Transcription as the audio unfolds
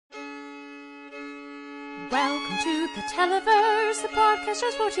Welcome to the Televerse, the podcast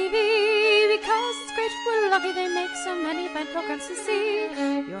just for TV. Because it's great, we're lucky they make so many fine programs to see.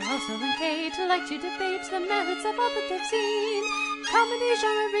 Your host, Will and Kate, like to debate the merits of all that they've seen. Comedy,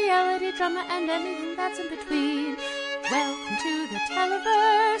 genre, reality, drama, and anything that's in between. Welcome to the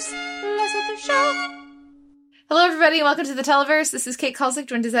Televerse. Let's get the show. Hello, everybody, and welcome to the Televerse. This is Kate Kulzick,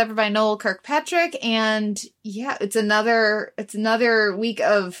 joined as ever by Noel Kirkpatrick, and yeah, it's another week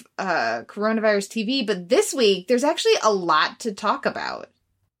of coronavirus TV. But this week, there's actually a lot to talk about.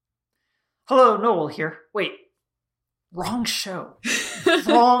 Hello, Noel here. Wait, wrong show,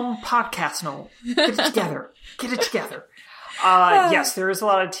 wrong podcast. Noel, get it together. Get it together. Yes, there is a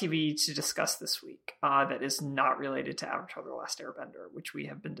lot of TV to discuss this week that is not related to Avatar: The Last Airbender, which we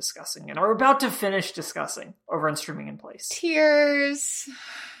have been discussing and are about to finish discussing over on Streaming in Place. Tears.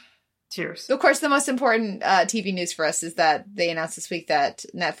 Of course, the most important TV news for us is that they announced this week that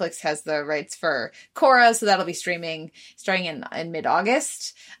Netflix has the rights for Korra, so that'll be starting in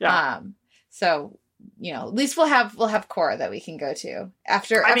mid-August. Yeah. So, you know, at least we'll have Korra that we can go to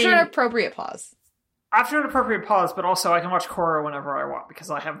after an appropriate pause. After an appropriate pause, but also I can watch Korra whenever I want because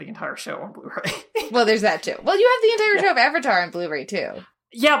I have the entire show on Blu-ray. Well, there's that too. Well, you have the entire show of Avatar on Blu-ray too.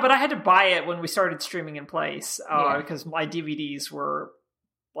 Yeah, but I had to buy it when we started Streaming in Place because my DVDs were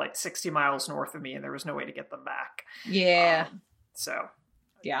like 60 miles north of me and there was no way to get them back. Yeah.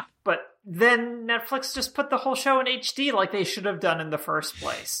 Yeah. But then Netflix just put the whole show in HD like they should have done in the first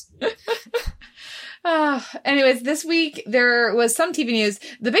place. Anyways, this week there was some TV news.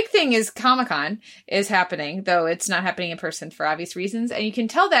 The big thing is Comic-Con is happening, though it's not happening in person for obvious reasons. And you can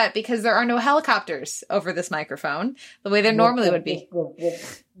tell that because there are no helicopters over this microphone the way there normally would be.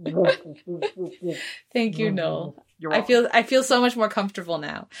 Thank you, Noel. I feel so much more comfortable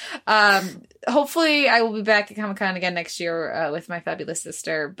now. Hopefully I will be back at Comic-Con again next year with my fabulous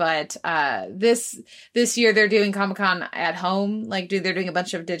sister. But this year they're doing Comic-Con at home. Like they're doing a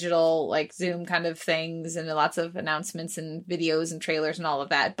bunch of digital like Zoom kind of things and lots of announcements and videos and trailers and all of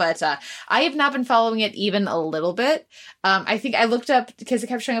that. But I have not been following it even a little bit. I think I looked up because it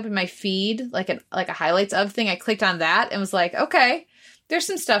kept showing up in my feed like a highlights of thing. I clicked on that and was like, okay, there's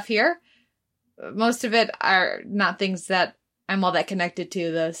some stuff here. Most of it are not things that I'm all that connected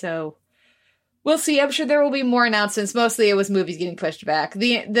to, though, so we'll see. I'm sure there will be more announcements. Mostly it was movies getting pushed back.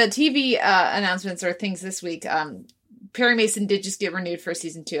 The TV announcements are things this week. Perry Mason did just get renewed for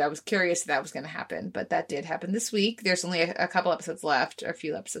season 2. I was curious if that was going to happen, but that did happen this week. There's only a couple episodes left, or a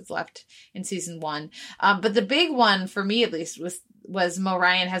few episodes left in season 1. But the big one, for me at least, was Mo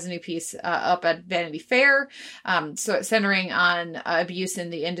Ryan has a new piece up at Vanity Fair, so centering on abuse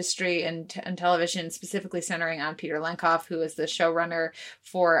in the industry and television, specifically centering on Peter Lenkoff, who is the showrunner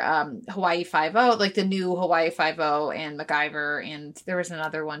for Hawaii Five-0, like the new Hawaii Five-0 and MacGyver, and there was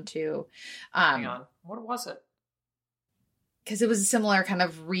another one too. Hang on, what was it? Because it was a similar kind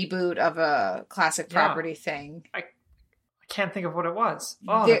of reboot of a classic property thing. I can't think of what it was.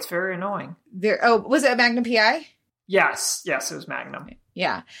 Oh, that's very annoying. Was it a Magnum PI? Yes, it was Magnum.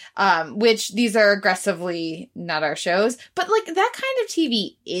 Yeah, which these are aggressively not our shows, but like that kind of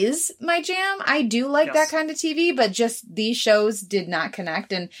TV is my jam. I do like that kind of TV, but just these shows did not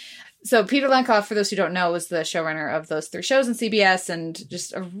connect. And so Peter Lenkoff, for those who don't know, was the showrunner of those 3 shows on CBS and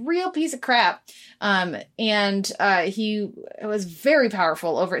just a real piece of crap. And he was very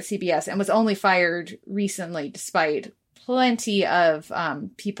powerful over at CBS and was only fired recently, despite plenty of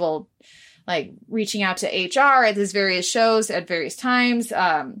people like reaching out to HR at his various shows at various times.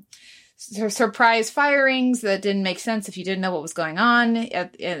 Surprise firings that didn't make sense if you didn't know what was going on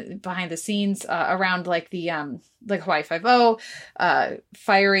behind the scenes around like the like Hawaii Five-0,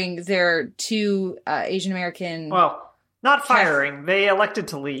 firing their 2 Asian American. Well, not firing. They elected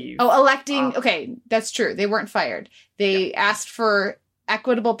to leave. Oh, electing. Okay, that's true. They weren't fired. They asked for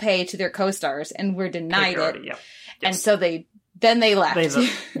equitable pay to their co-stars and were denied it. Yes. And so then they left.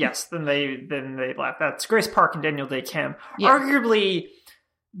 Then they left. That's Grace Park and Daniel Day Kim. Yeah. Arguably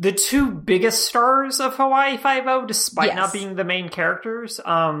the 2 biggest stars of Hawaii Five-0, despite not being the main characters.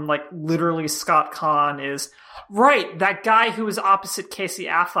 Like literally Scott Conn is that guy who was opposite Casey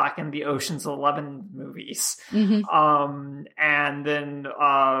Affleck in the Ocean's 11 movies. Mm-hmm. And then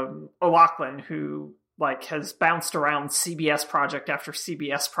O'Loughlin, who like has bounced around CBS project after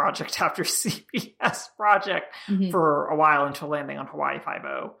CBS project after CBS project for a while until landing on Hawaii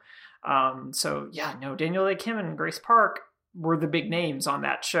Five-0. Daniel Day Kim and Grace Park were the big names on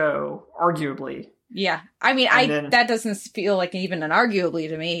that show, arguably. Yeah. I mean, that doesn't feel like even an arguably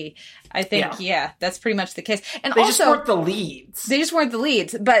to me. I think, that's pretty much the case. And they just weren't the leads. They just weren't the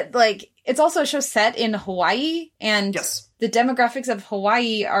leads. But, like, it's also a show set in Hawaii. And the demographics of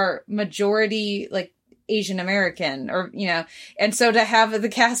Hawaii are majority, like, Asian American, or, you know, and so to have the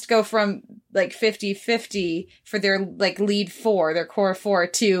cast go from like 50-50 for their like lead four, their core four,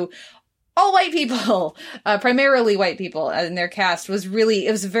 to all white people, primarily white people in their cast, it was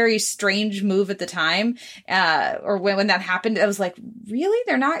a very strange move at the time. Or when that happened, I was like, really?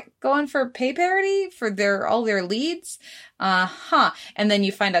 They're not going for pay parity for all their leads? And then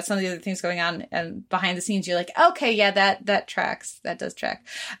you find out some of the other things going on, and behind the scenes, you're like, okay, yeah, that tracks. That does track.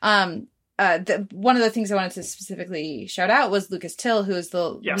 One of the things I wanted to specifically shout out was Lucas Till, who is the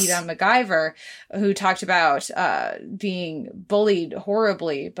lead on MacGyver, who talked about being bullied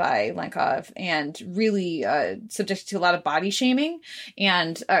horribly by Lenkov and really subjected to a lot of body shaming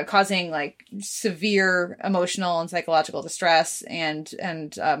and causing like severe emotional and psychological distress and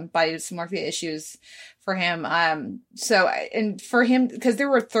body dysmorphia issues for him. And for him, because there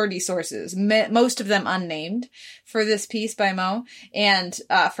were 30 sources, most of them unnamed, for this piece by Mo, and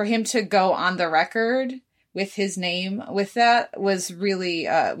for him to go on the record with his name with that was really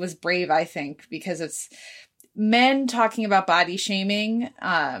was brave, I think, because it's men talking about body shaming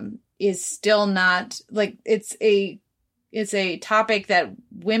is still not like it's a topic that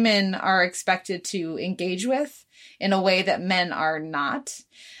women are expected to engage with in a way that men are not.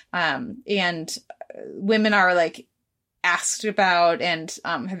 And women are like asked about, and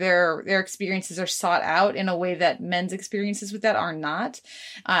their experiences are sought out in a way that men's experiences with that are not.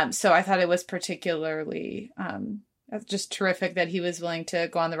 So I thought it was particularly just terrific that he was willing to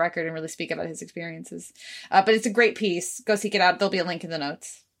go on the record and really speak about his experiences. But it's a great piece. Go seek it out. There'll be a link in the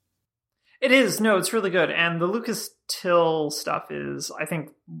notes. It is. No, it's really good. And the Lucas Till stuff is, I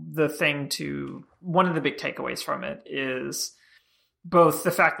think, one of the big takeaways from it is both the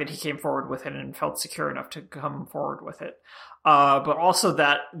fact that he came forward with it and felt secure enough to come forward with it, but also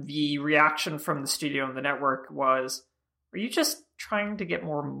that the reaction from the studio and the network was, are you just trying to get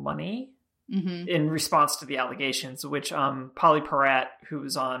more money? Mm-hmm. In response to the allegations, which Polly Perrette, who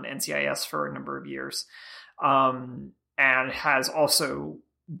was on NCIS for a number of years, and has also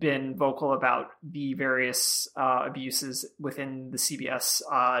been vocal about the various abuses within the CBS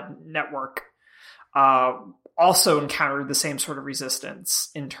network, also encountered the same sort of resistance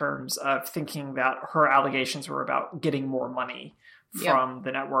in terms of thinking that her allegations were about getting more money from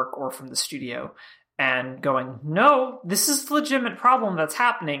the network or from the studio, and going, no, this is a legitimate problem that's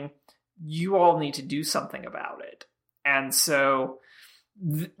happening. You all need to do something about it. And so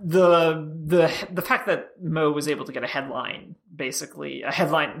the fact that Mo was able to get a headline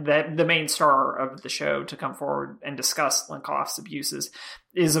that the main star of the show to come forward and discuss Lenkov's abuses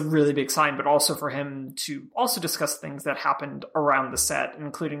is a really big sign, but also for him to also discuss things that happened around the set,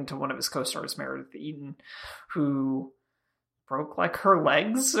 including to one of his co-stars, Meredith Eaton, who broke like her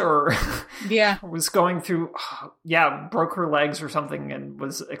legs or was going through, broke her legs or something, and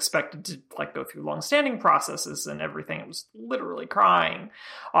was expected to like go through long-standing processes and everything. It was literally crying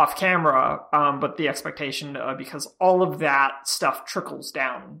off camera. But the expectation, because all of that stuff trickles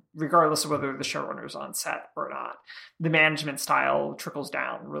down, regardless of whether the showrunner's on set or not, the management style trickles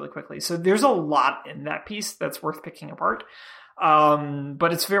down really quickly. So there's a lot in that piece that's worth picking apart.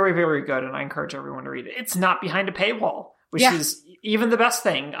 But it's very, very good. And I encourage everyone to read it. It's not behind a paywall, which is even the best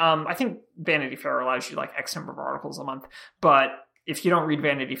thing. I think Vanity Fair allows you like X number of articles a month, but if you don't read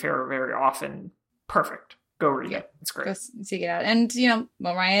Vanity Fair very often, perfect. Go read it. It's great. Go seek it out. And, you know,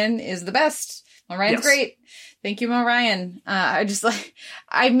 Mo Ryan is the best. Mo Ryan's great. Thank you, Mo Ryan. I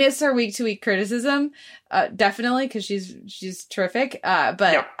miss her week-to-week criticism, definitely, because she's terrific.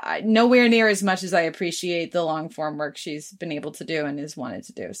 But nowhere near as much as I appreciate the long-form work she's been able to do and has wanted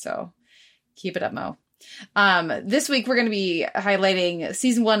to do. So keep it up, Mo. This week we're going to be highlighting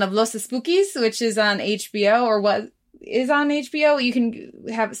season 1 of Los Espookys, which is on HBO, or what is on HBO. You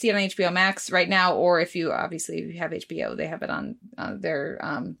can see it on HBO Max right now, or if you have HBO, they have it on their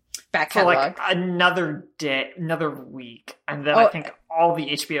back catalog. For like another week, and then I think all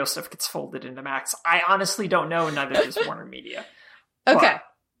the HBO stuff gets folded into Max. I honestly don't know, and neither does Warner Media. Okay.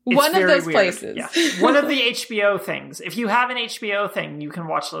 One of those places. Yeah. One of the HBO things. If you have an HBO thing, you can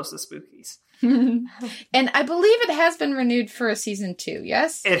watch Los Espookys. And I believe it has been renewed for a season 2,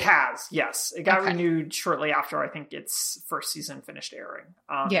 yes? It has, yes. It got renewed shortly after I think its first season finished airing.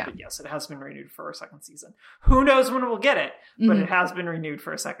 But yes, it has been renewed for a second season. Who knows when we'll get it, but it has been renewed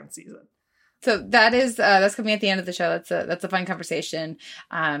for a second season. So that is that's coming at the end of the show. That's a fun conversation.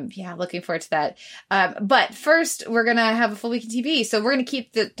 Looking forward to that. But first, we're gonna have a full week of TV. So we're gonna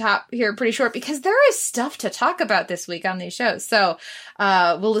keep the top here pretty short because there is stuff to talk about this week on these shows. So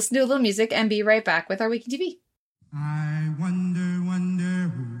we'll listen to a little music and be right back with our week of TV. I wonder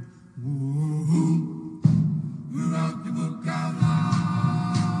who wrote the book of love?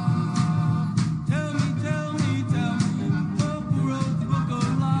 Tell me.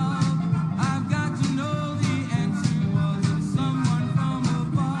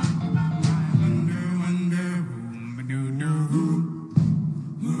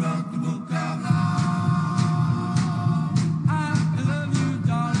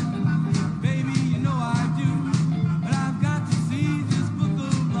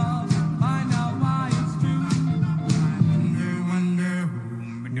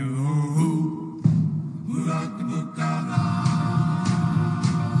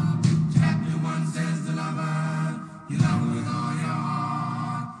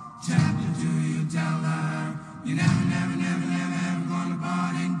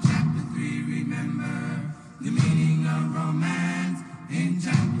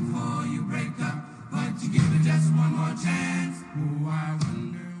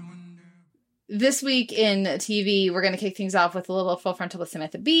 this week in TV, we're going to kick things off with a little Full Frontal with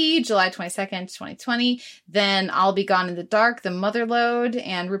Samantha Bee, July 22nd, 2020. Then I'll Be Gone in the Dark, The Motherlode,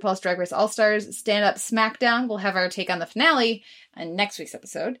 and RuPaul's Drag Race All-Stars Stand Up SmackDown. We'll have our take on the finale in next week's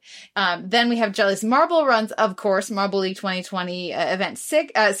episode. Then we have Jelly's Marble runs, of course, Marble League 2020 event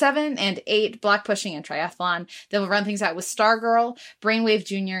 7 and 8, block pushing and triathlon. Then we'll run things out with Stargirl, Brainwave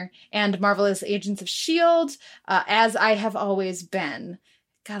Jr., and Marvelous Agents of S.H.I.E.L.D., As I Have Always Been.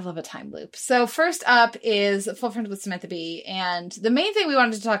 Gotta love a time loop. So first up is Full Frontal with Samantha Bee, and the main thing we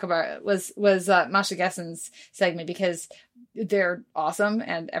wanted to talk about was Masha Gessen's segment, because they're awesome,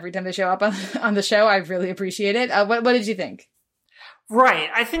 and every time they show up on the show, I really appreciate it. What did you think? Right.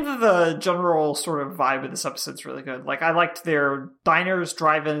 I think that the general sort of vibe of this episode's really good. Like, I liked their diners,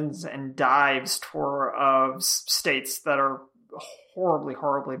 drive-ins, and dives tour of states that are horribly,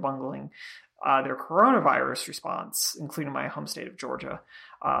 horribly bungling their coronavirus response, including my home state of Georgia.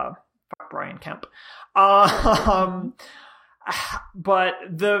 Fuck Brian Kemp. But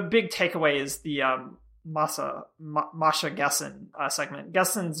the big takeaway is the Masha Gessen segment.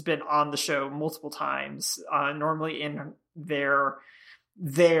 Gessen's been on the show multiple times, normally in their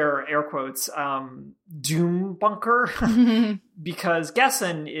air quotes doom bunker, because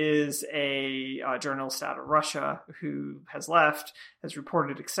Gessen is a journalist out of Russia who has left, has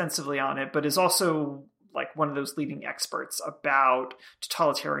reported extensively on it, but is also like one of those leading experts about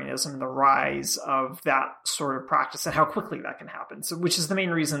totalitarianism and the rise of that sort of practice and how quickly that can happen. So, which is the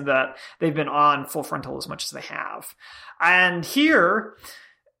main reason that they've been on Full Frontal as much as they have. And here,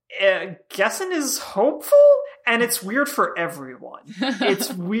 Gessen is hopeful, and it's weird for everyone.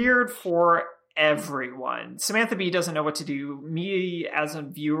 It's weird for everyone. Samantha Bee doesn't know what to do. Me, as a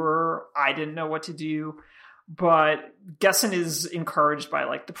viewer, I didn't know what to do. But Gessen is encouraged by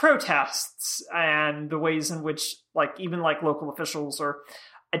like the protests and the ways in which like even like local officials are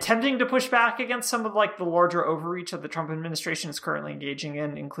attempting to push back against some of like the larger overreach that the Trump administration is currently engaging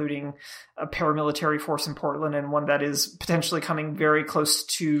in, including a paramilitary force in Portland and one that is potentially coming very close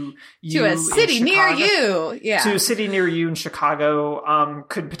to you, to a city near you. Yeah, to a city near you in Chicago.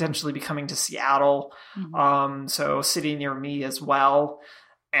 Could potentially be coming to Seattle. So a city near me as well,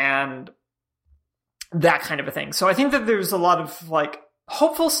 and that kind of a thing. So I think that there's a lot of like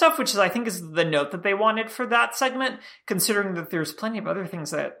hopeful stuff, which is, I think, is the note that they wanted for that segment, considering that there's plenty of other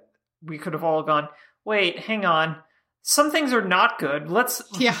things that we could have all gone, wait, hang on. Some things are not good.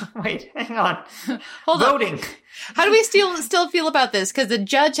 Wait, hang on. Hold Voting. On. How do we still feel about this? Because the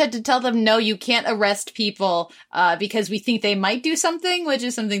judge had to tell them, no, you can't arrest people because we think they might do something, which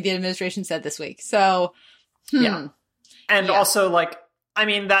is something the administration said this week. So, yeah. And also, like, I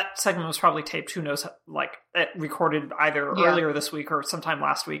mean, that segment was probably taped, who knows, like, it recorded either earlier this week or sometime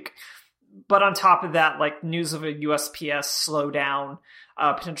last week. But on top of that, like, news of a USPS slowdown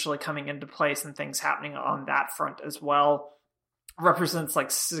potentially coming into place and things happening on that front as well represents,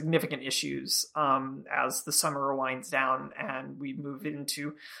 like, significant issues as the summer winds down and we move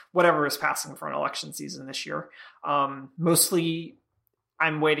into whatever is passing for an election season this year. Mostly,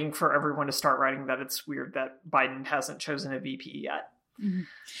 I'm waiting for everyone to start writing that it's weird that Biden hasn't chosen a VP yet. Mm-hmm.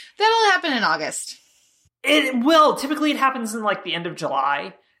 That'll happen in August. It will. Typically it happens in like the end of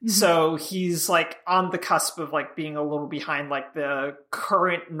July. Mm-hmm. So he's like on the cusp of like being a little behind like the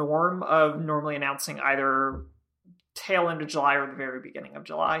current norm of normally announcing either tail end of July or the very beginning of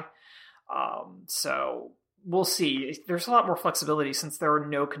July. So we'll see. There's a lot more flexibility since there are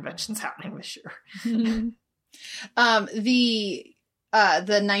no conventions happening this year.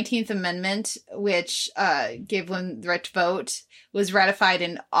 The 19th Amendment, which gave women the right to vote, was ratified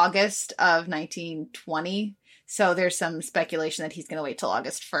in August of 1920. So there's some speculation that he's going to wait till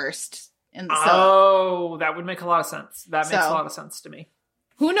August 1st. And so, that would make a lot of sense. That makes a lot of sense to me.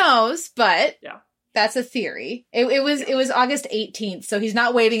 Who knows? But yeah, that's a theory. It was August 18th, so he's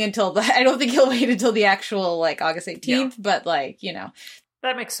not waiting until I don't think he'll wait until the actual like August 18th. But like, you know,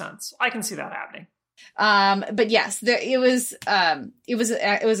 that makes sense. I can see that happening. But yes, it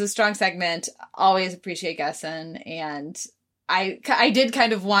was a strong segment. Always appreciate Gessen, and I did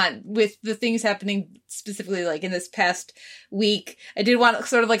kind of want, with the things happening specifically like in this past week, I did want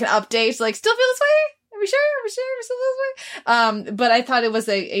sort of like an update, like still feel this way? Are we sure we're still this way? But I thought it was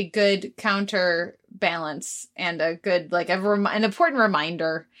a good counterbalance and a good like an important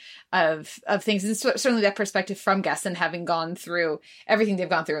reminder of things, and certainly that perspective from Gessen, having gone through everything they've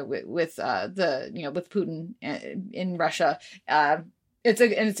gone through with with Putin in Russia. It's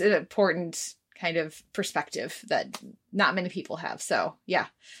an important kind of perspective that not many people have. So yeah,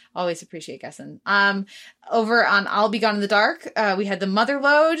 always appreciate Gessen. Over on I'll Be Gone in the Dark, we had the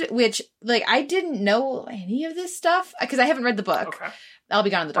Motherlode, which like I didn't know any of this stuff because I haven't read the book. Okay. I'll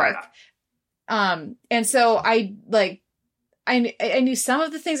Be Gone in the Dark. And so I knew some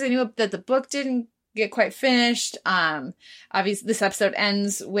of the things. I knew that the book didn't get quite finished. Obviously this episode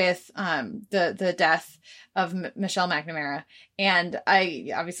ends with the death of Michelle McNamara, and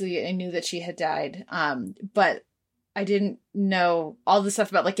I knew that she had died, but I didn't know all the stuff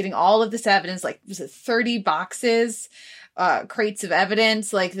about like getting all of this evidence. Like, was it 30 boxes, crates of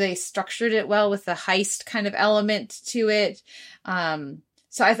evidence? Like, they structured it well with the heist kind of element to it.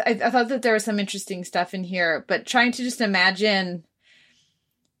 So I thought that there was some interesting stuff in here, but trying to just imagine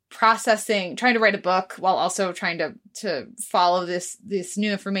trying to write a book while also trying to follow this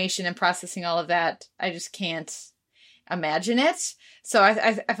new information and processing all of that, I just can't imagine it. So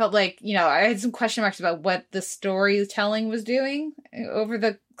I felt like, you know, I had some question marks about what the storytelling was doing over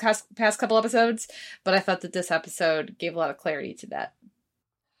the past couple episodes, but I thought that this episode gave a lot of clarity to that.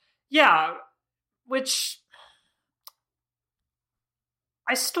 Yeah, which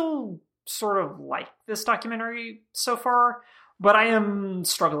I still sort of like this documentary so far, but I am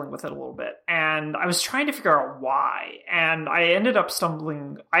struggling with it a little bit. And I was trying to figure out why. And I ended up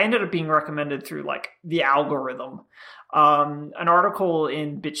being recommended through like the algorithm. An article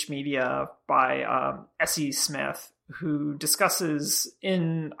in Bitch Media by S.E. Smith, who discusses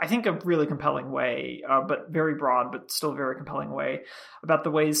in, I think, a really compelling way, but very broad, but still very compelling way, about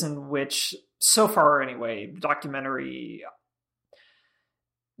the ways in which, so far anyway, the documentary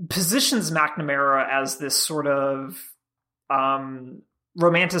positions McNamara as this sort of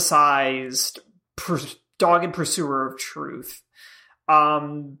romanticized, dogged pursuer of truth,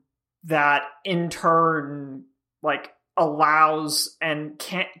 that in turn, like, allows and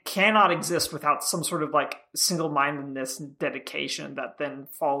cannot exist without some sort of like single-mindedness and dedication that then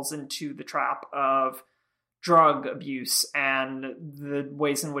falls into the trap of drug abuse and the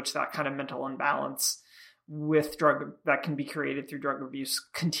ways in which that kind of mental imbalance with drug that can be created through drug abuse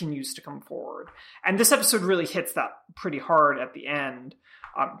continues to come forward. And this episode really hits that pretty hard at the end,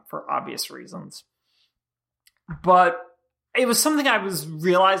 for obvious reasons. But it was something I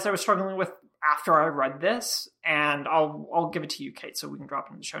realized I was struggling with after I read this, and I'll give it to you, Kate, so we can drop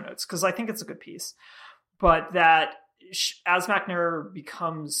it in the show notes, because I think it's a good piece. But that as McNamara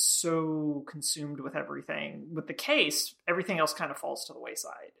becomes so consumed with everything, with the case, everything else kind of falls to the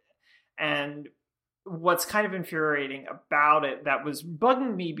wayside. And what's kind of infuriating about it, that was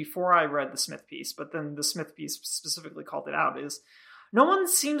bugging me before I read the Smith piece, but then the Smith piece specifically called it out, is no one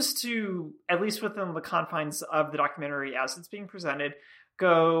seems to, at least within the confines of the documentary as it's being presented,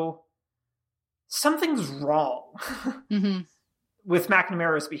 go, something's wrong with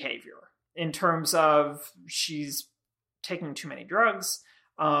McNamara's behavior in terms of she's taking too many drugs.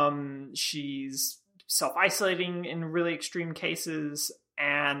 She's self-isolating in really extreme cases,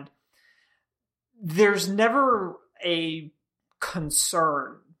 and there's never a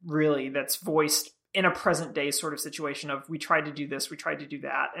concern really that's voiced in a present day sort of situation of, we tried to do this, we tried to do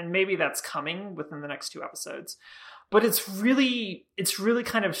that. And maybe that's coming within the next 2 episodes, but it's really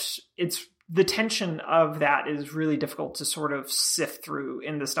kind of, the tension of that is really difficult to sort of sift through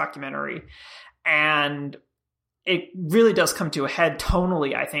in this documentary. And it really does come to a head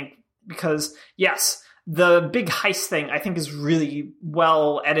tonally, I think, because yes, the big heist thing, I think, is really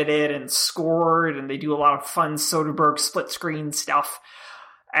well edited and scored, and they do a lot of fun Soderbergh split screen stuff.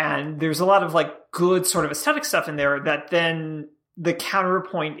 And there's a lot of like good sort of aesthetic stuff in there, that then the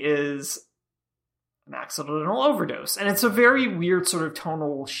counterpoint is an accidental overdose. And it's a very weird sort of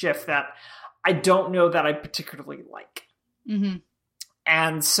tonal shift that I don't know that I particularly like. Mm-hmm.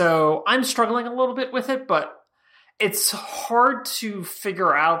 And so I'm struggling a little bit with it, but it's hard to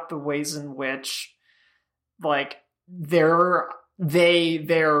figure out the ways in which, like, they're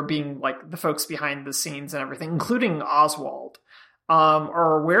being like the folks behind the scenes and everything, including Oswald,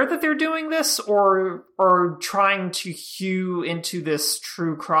 are aware that they're doing this, or trying to hew into this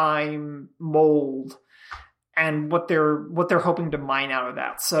true crime mold, and what they're hoping to mine out of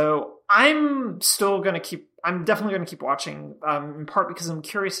that. So I'm definitely going to keep watching, in part because I'm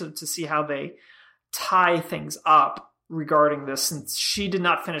curious to see how they tie things up regarding this, since she did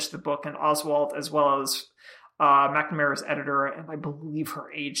not finish the book, and Oswald, as well as McNamara's editor and I believe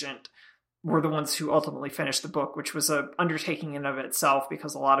her agent, were the ones who ultimately finished the book, which was an undertaking in of itself,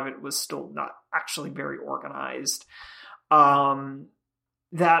 because a lot of it was still not actually very organized.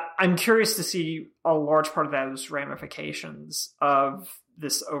 That I'm curious to see a large part of those ramifications of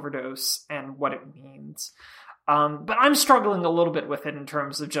this overdose and what it means. But I'm struggling a little bit with it in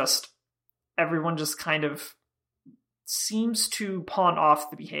terms of just everyone just kind of seems to pawn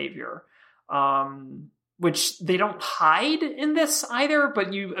off the behavior, which they don't hide in this either,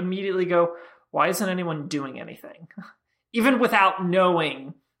 but you immediately go, why isn't anyone doing anything? Even without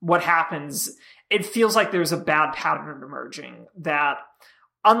knowing what happens, it feels like there's a bad pattern emerging that,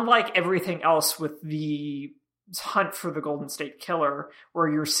 unlike everything else with the hunt for the Golden State Killer, where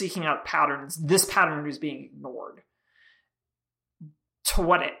you're seeking out patterns, this pattern is being ignored.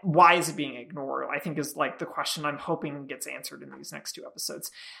 Why is it being ignored? I think is like the question I'm hoping gets answered in these next 2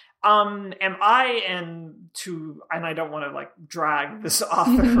 episodes. And I don't want to like drag this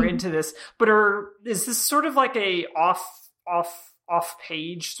author into this, but is this sort of like a off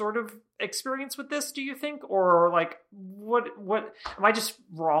page sort of experience with this, do you think? Or like what am I just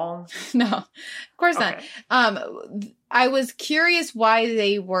wrong? No, of course not. I was curious why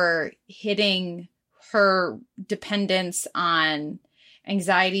they were hitting her dependence on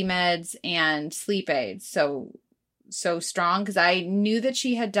anxiety meds and sleep aids so strong, because I knew that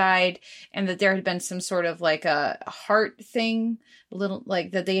she had died and that there had been some sort of like a heart thing, a little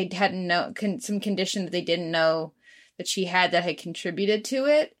like that they hadn't know, some condition that they didn't know that she had that had contributed to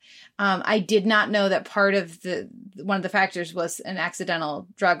it. I did not know that part of one of the factors was an accidental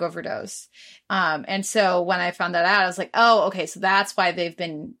drug overdose. And so when I found that out, I was like, oh, okay, so that's why they've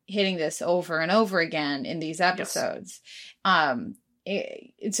been hitting this over and over again in these episodes. Yes.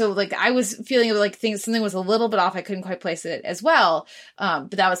 So like I was feeling like something was a little bit off. I couldn't quite place it as well.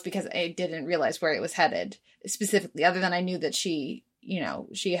 But that was because I didn't realize where it was headed specifically, other than I knew that she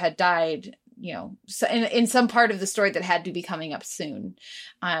had died, so in some part of the story that had to be coming up soon.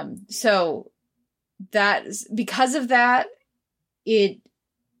 So that because of that,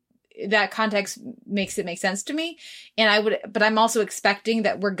 that context makes it make sense to me. But I'm also expecting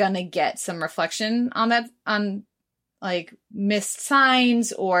that we're going to get some reflection on that, on like missed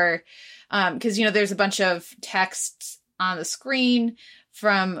signs or, cause there's a bunch of texts on the screen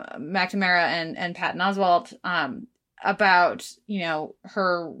from McNamara and Patton Oswalt, about,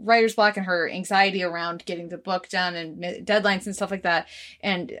 her writer's block and her anxiety around getting the book done and deadlines and stuff like that.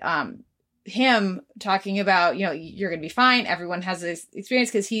 And, him talking about, you're going to be fine. Everyone has this experience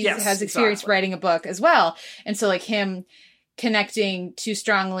because he has experience writing a book as well. And so like him connecting too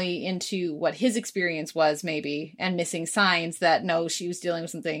strongly into what his experience was maybe, and missing signs that no, she was dealing with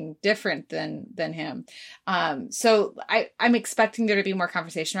something different than him. So I'm expecting there to be more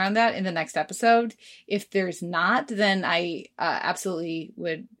conversation around that in the next episode. If there's not, then I absolutely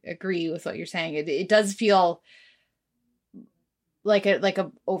would agree with what you're saying. It does feel like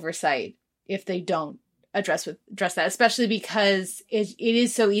a oversight if they don't address that, especially because it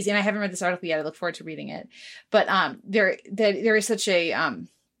is so easy. And I haven't read this article yet. I look forward to reading it. But there is such a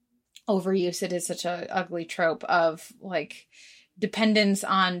overuse. It is such a ugly trope of like dependence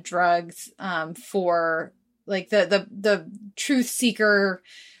on drugs for like the truth seeker,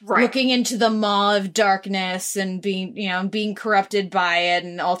 right, looking into the maw of darkness and being corrupted by it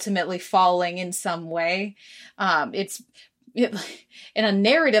and ultimately falling in some way. In a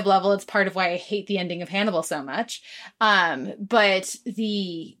narrative level, it's part of why I hate the ending of Hannibal so much. But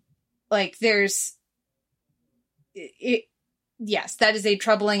yes, that is a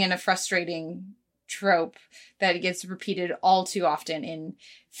troubling and a frustrating trope that gets repeated all too often in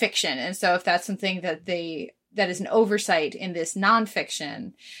fiction. And so if that's something that is an oversight in this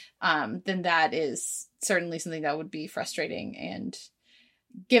nonfiction, then that is certainly something that would be frustrating. And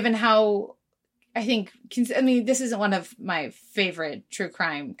given how this isn't one of my favorite true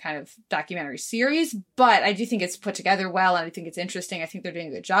crime kind of documentary series, but I do think it's put together well, and I think it's interesting. I think they're doing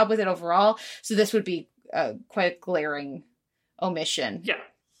a good job with it overall. So this would be quite a glaring omission. Yeah.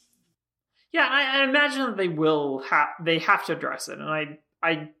 Yeah, I imagine that they have to address it. And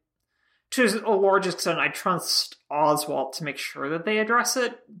I to a large extent, I trust Oswalt to make sure that they address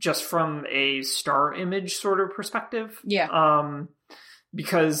it, just from a star image sort of perspective. Yeah.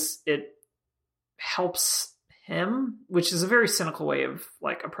 Because it helps him, which is a very cynical way of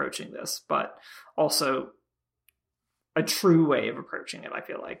like approaching this, but also a true way of approaching it, I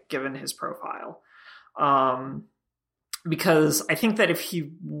feel like, given his profile. Because I think that if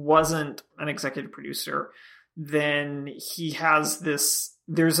he wasn't an executive producer, then he has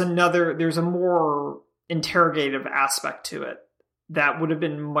there's a more interrogative aspect to it that would have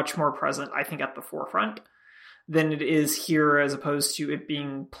been much more present, I think, at the forefront than it is here, as opposed to it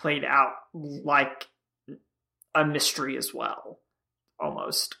being played out like a mystery as well,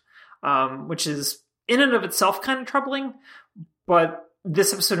 almost, which is in and of itself kind of troubling. But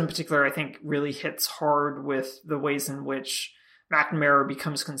this episode in particular, I think, really hits hard with the ways in which McNamara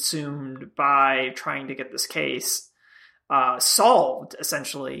becomes consumed by trying to get this case solved,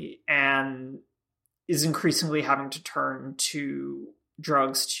 essentially, and is increasingly having to turn to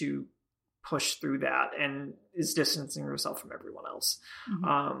drugs to push through that, and is distancing herself from everyone else.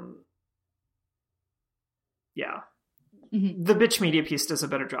 Mm-hmm. Yeah. the bitch media piece does a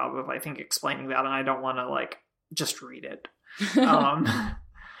better job of, I think, explaining that, and I don't want to like just read it.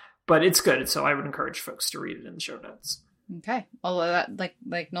 But it's good, so I would encourage folks to read it in the show notes. Okay. Although that,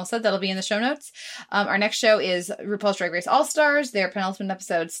 like Noel said, that'll be in the show notes. Our next show is RuPaul's Drag Race All-Stars. Their penultimate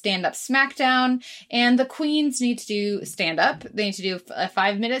episode, Stand Up SmackDown. And the queens need to do stand up. They need to do a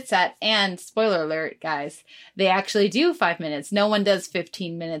 5-minute set. And spoiler alert, guys, they actually do 5 minutes. No one does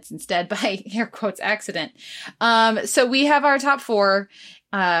 15 minutes instead by air quotes accident. So we have our top 4.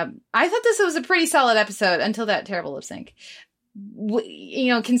 I thought this was a pretty solid episode until that terrible lip sync.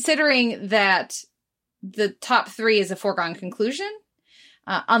 Considering that the top 3 is a foregone conclusion.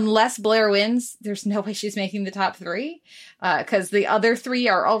 Unless Blair wins, there's no way she's making the top 3. Because the other 3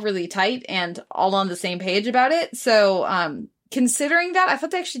 are all really tight and all on the same page about it. So considering that, I thought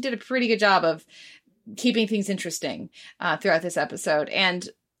they actually did a pretty good job of keeping things interesting throughout this episode. And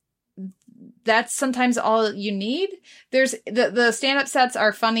that's sometimes all you need. There's the stand-up sets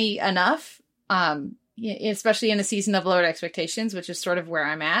are funny enough. Especially in a season of lowered expectations, which is sort of where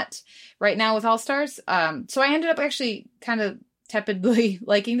I'm at right now with All Stars. So I ended up actually kind of tepidly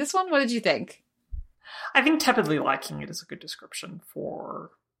liking this one. What did you think? I think tepidly liking it is a good description for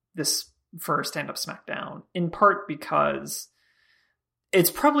Stand Up SmackDown, in part because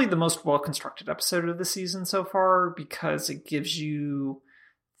it's probably the most well-constructed episode of the season so far, because it gives you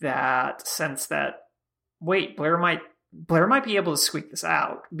that sense that, wait, Blair might be able to squeak this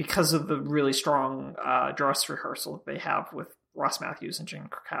out because of the really strong dress rehearsal that they have with Ross Matthews and Jane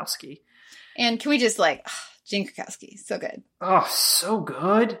Krakowski. And can we just Jane Krakowski, so good. Oh, so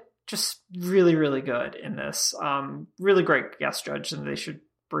good. Just really, really good in this. Really great guest judge, and they should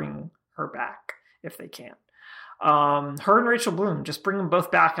bring her back if they can. Her and Rachel Bloom, just bring them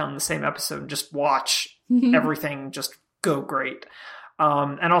both back on the same episode and just watch everything just go great.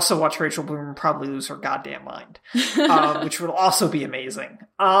 And also watch Rachel Bloom probably lose her goddamn mind, which would also be amazing.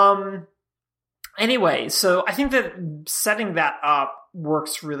 Anyway, so I think that setting that up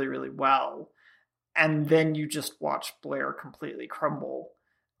works really, really well. And then you just watch Blair completely crumble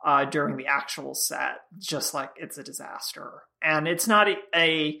during the actual set, just like it's a disaster. And it's not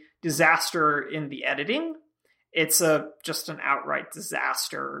a disaster in the editing. It's just an outright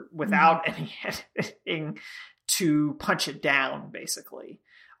disaster without any editing to punch it down, basically.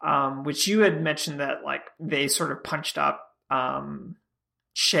 Which you had mentioned that they sort of punched up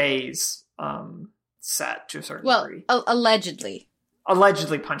Shay's set to a certain degree.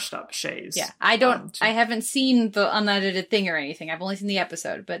 Allegedly punched up Shay's. Yeah, I haven't seen the unedited thing or anything. I've only seen the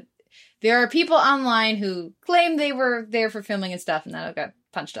episode, but there are people online who claim they were there for filming and stuff, and that got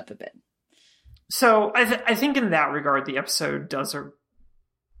punched up a bit. So I think in that regard, the episode does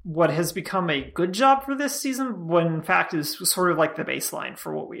what has become a good job for this season, when in fact is sort of like the baseline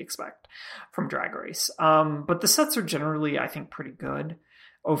for what we expect from Drag Race. But the sets are generally, I think, pretty good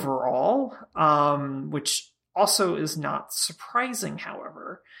overall, which also is not surprising,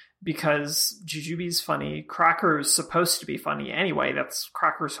 however, because Jujubee's funny. Cracker's supposed to be funny anyway. That's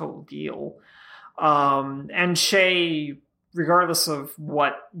Cracker's whole deal. And Shay, regardless of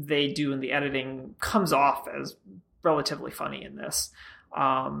what they do in the editing, comes off as relatively funny in this.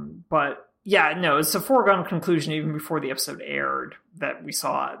 But yeah, no, it's a foregone conclusion even before the episode aired that we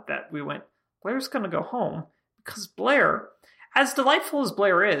saw it, that we went, Blair's going to go home, because Blair, as delightful as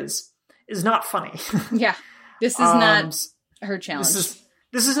Blair is not funny. Yeah. This is not her challenge.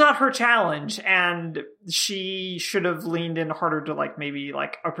 This is not her challenge. And she should have leaned in harder to maybe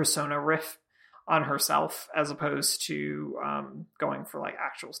a persona riff on herself, as opposed to, going for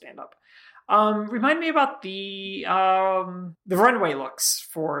actual stand up. Remind me about the runway looks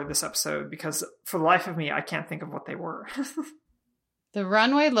for this episode, because for the life of me, I can't think of what they were. The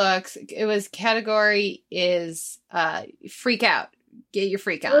runway looks, it was category is freak out. Get your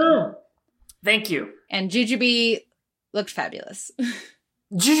freak on. Thank you. And Jujubee looked fabulous.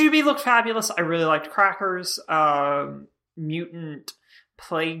 Jujubee looked fabulous. I really liked Cracker's mutant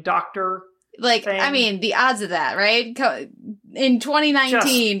plague doctor. Thing. I mean, the odds of that, right? In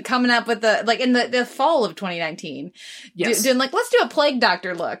 2019, coming up with in the fall of 2019, yes. Doing let's do a plague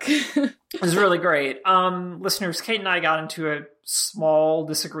doctor look. It was really great. Listeners, Kate and I got into a small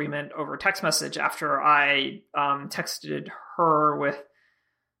disagreement over a text message after I texted her with,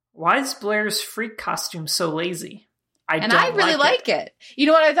 "Why is Blair's freak costume so lazy?" I really like it. You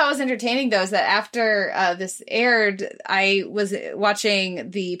know what I thought was entertaining, though, is that after this aired, I was watching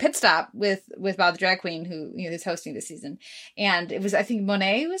the pit stop with Bob the Drag Queen, who is hosting this season. And it was, I think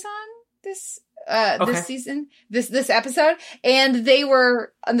Monet was on this this season, this episode, and they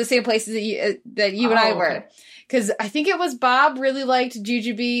were on the same places that you and I were. Because I think it was Bob really liked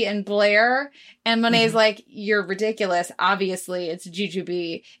Jujubee and Blair, and Monet's like, you're ridiculous. Obviously, it's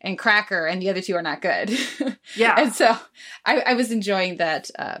Jujubee and Cracker, and the other two are not good. Yeah. And so I was enjoying that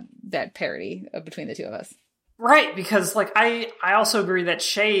parody between the two of us. Right, because like I also agree that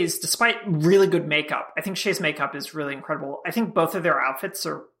Shay's, despite really good makeup, I think Shay's makeup is really incredible. I think both of their outfits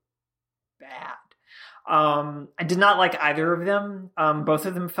are bad. I did not like either of them. Both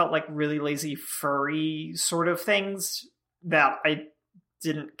of them felt like really lazy, furry sort of things that I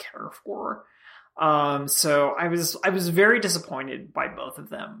didn't care for. So I was very disappointed by both of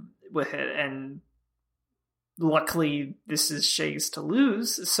them with it, and luckily this is Shay's to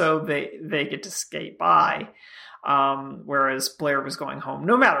lose, so they get to skate by. Whereas Blair was going home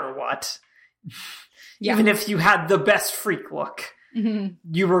no matter what. Yeah. Even if you had the best freak look,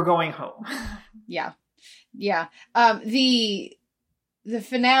 you were going home. Yeah. Yeah. The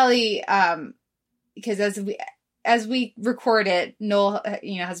finale, because as we record it, Noel,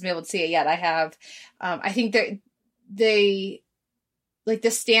 hasn't been able to see it yet. I have. I think that they, like,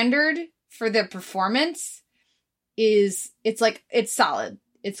 the standard for the performance it's solid.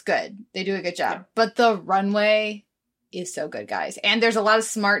 It's good. They do a good job. Yeah. But the runway is so good, guys. And there's a lot of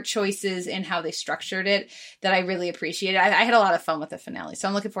smart choices in how they structured it that I really appreciated. I had a lot of fun with the finale, so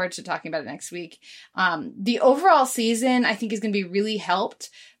I'm looking forward to talking about it next week. The overall season, I think, is going to be really helped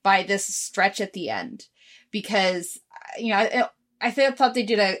by this stretch at the end, because, I thought they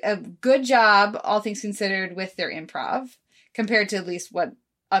did a good job, all things considered, with their improv compared to at least what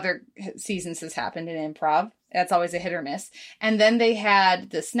other seasons has happened in improv. That's always a hit or miss. And then they had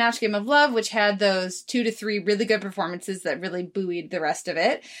the Snatch Game of Love, which had those 2 to 3 really good performances that really buoyed the rest of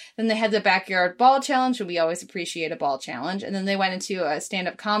it. Then they had the Backyard Ball Challenge, and we always appreciate a ball challenge. And then they went into a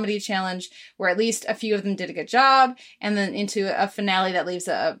stand-up comedy challenge, where at least a few of them did a good job. And then into a finale that leaves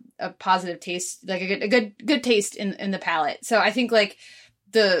a positive taste, like a good taste in the palate. So I think, like,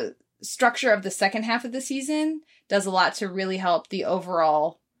 the structure of the second half of the season does a lot to really help the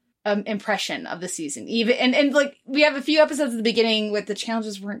overall impression of the season. Even and like, we have a few episodes at the beginning with the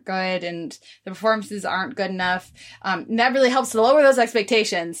challenges weren't good and the performances aren't good enough. And that really helps to lower those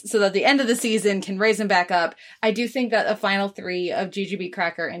expectations so that the end of the season can raise them back up. I do think that a final 3 of Jujubee,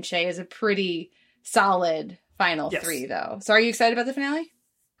 Cracker, and Shay is a pretty solid final 3, though. So are you excited about the finale?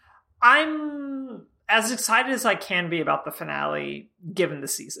 I'm as excited as I can be about the finale, given the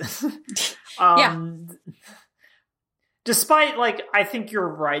season. Yeah. Despite, like, I think you're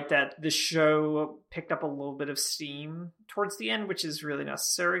right that the show picked up a little bit of steam towards the end, which is really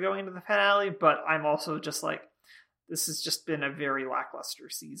necessary going into the finale, but I'm also just like, this has just been a very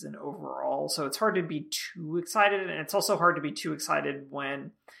lackluster season overall, so it's hard to be too excited, and it's also hard to be too excited when,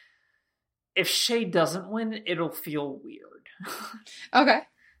 if Shay doesn't win, it'll feel weird. Okay.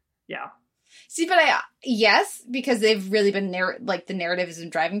 Yeah. See, but yes, because they've really been, the narrative has been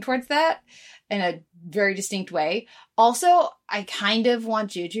driving towards that in a very distinct way. Also, I kind of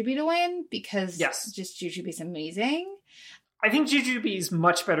want Jujubee to win, because just Jujubee's amazing. I think Jujubee's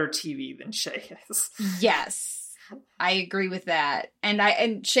much better TV than Shay is. Yes, I agree with that.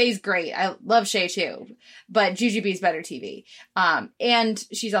 And Shay's great. I love Shay too, but Jujubee's better TV. And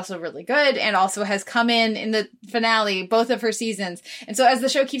she's also really good, and also has come in the finale, both of her seasons. And so as the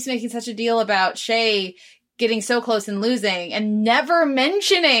show keeps making such a deal about Shay getting so close and losing, and never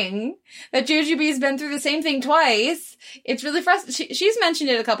mentioning that Jujubee's been through the same thing twice, it's really frustrating. She's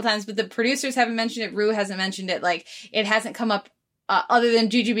mentioned it a couple times, but the producers haven't mentioned it. Rue hasn't mentioned it. Like, it hasn't come up other than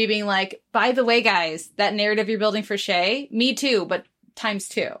Jujubee being like, by the way, guys, that narrative you're building for Shay, me too, but times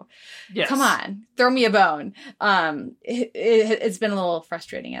 2. Yes. Come on, throw me a bone. It's been a little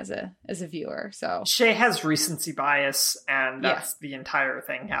frustrating as a viewer. So Shay has recency bias, and that's the entire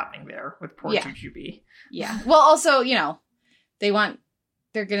thing happening there with poor Jujubee. Yeah. Well, also,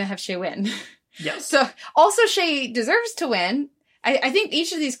 they're gonna have Shay win. Yes. So also, Shay deserves to win. I think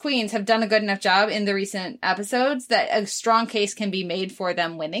each of these queens have done a good enough job in the recent episodes that a strong case can be made for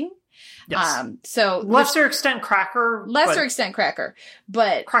them winning. Yes. So lesser extent Cracker,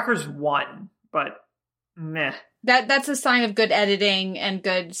 but Cracker's won, but meh. That's a sign of good editing and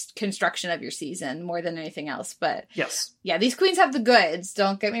good construction of your season more than anything else. But yeah, these queens have the goods.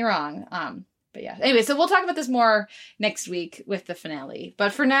 Don't get me wrong. But yeah, anyway, so we'll talk about this more next week with the finale.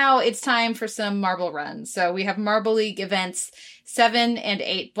 But for now, it's time for some marble runs. So we have Marble League events 7 and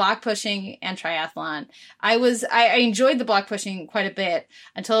 8, block pushing and triathlon. I enjoyed the block pushing quite a bit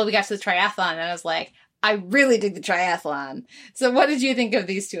until we got to the triathlon, and I was like, I really dig the triathlon. So what did you think of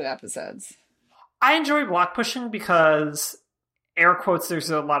these 2 episodes? I enjoy block pushing because air quotes, there's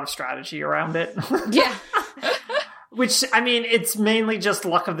a lot of strategy around it. Yeah. Which, I mean, it's mainly just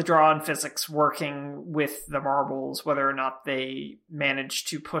luck of the draw and physics working with the marbles, whether or not they manage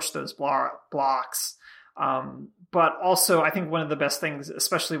to push those blocks. But also, I think one of the best things,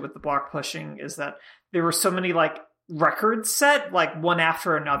 especially with the block pushing, is that there were so many, like, records set, like, one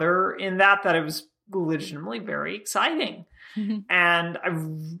after another in that it was legitimately very exciting. And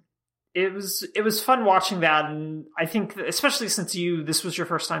it was fun watching that. And I think, especially since this was your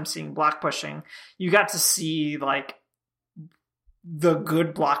first time seeing block pushing, you got to see, like, the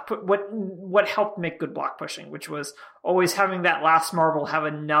good block what helped make good block pushing, which was always having that last marble have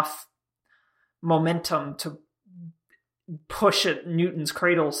enough momentum to push it Newton's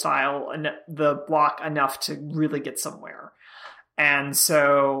cradle style and the block enough to really get somewhere. And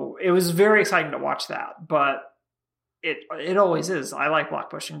so it was very exciting to watch that, but it always is. I like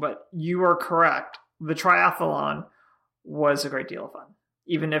block pushing, but you are correct. The triathlon was a great deal of fun,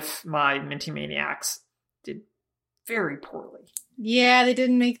 even if my Minty Maniacs did very poorly. Yeah, they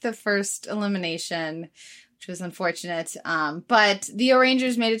didn't make the first elimination, which was unfortunate. But the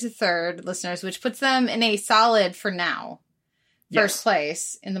O'Rangers made it to third, listeners, which puts them in a solid, for now, first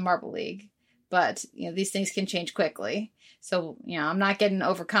place in the Marble League. But, these things can change quickly. So, I'm not getting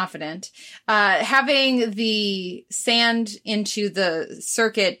overconfident. Having the sand into the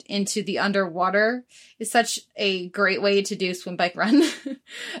circuit, into the underwater, is such a great way to do swim, bike, run.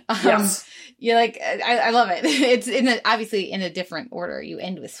 Yes. I love it. It's obviously in a different order. You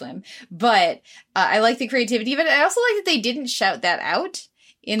end with swim. But I like the creativity of it. I also like that they didn't shout that out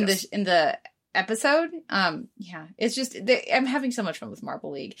in the episode. It's just I'm having so much fun with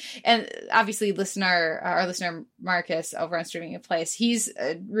Marble League, and obviously our listener Marcus over on Streaming in Place, he's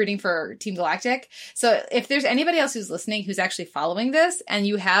rooting for Team Galactic. So if there's anybody else who's listening who's actually following this and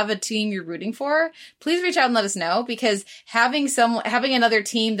you have a team you're rooting for, please reach out and let us know, because having another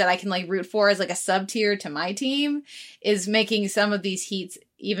team that I can like root for as like a sub tier to my team is making some of these heats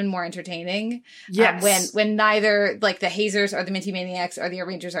even more entertaining. Yes. When neither like the Hazers or the Minty Maniacs or the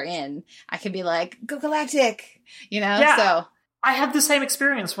O'Rangers are in, I can be like, go Galactic, Yeah. So I had the same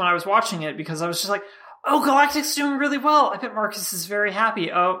experience when I was watching it, because I was just like, oh, Galactic's doing really well. I bet Marcus is very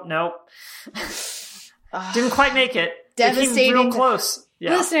happy. Oh, no. Didn't quite make it. Devastating. It came real close.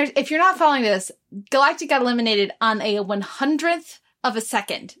 Yeah. Listeners, if you're not following this, Galactic got eliminated on a 100th of a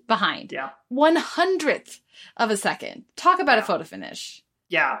second behind. Yeah. 100th of a second. Talk about a photo finish.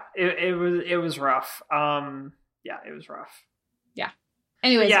 Yeah, it was rough. It was rough. Yeah.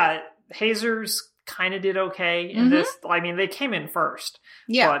 Anyways. Yeah, Hazers kind of did okay in this. I mean, they came in first.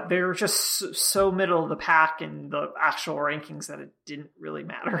 Yeah. But they were just so middle of the pack in the actual rankings that it didn't really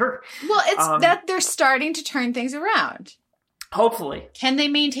matter. Well, it's that they're starting to turn things around. Hopefully. Can they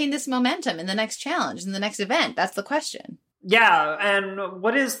maintain this momentum in the next challenge, in the next event? That's the question. Yeah, and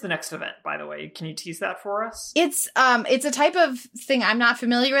what is the next event, by the way? Can you tease that for us? It's a type of thing I'm not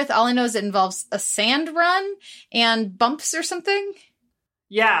familiar with. All I know is it involves a sand run and bumps or something.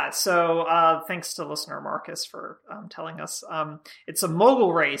 Yeah, so thanks to listener Marcus for telling us. It's a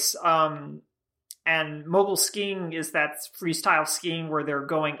mogul race, and mogul skiing is that freestyle skiing where they're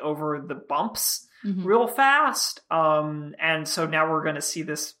going over the bumps real fast. And so now we're going to see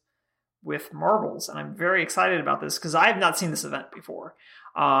this with marbles, and I'm very excited about this because I have not seen this event before.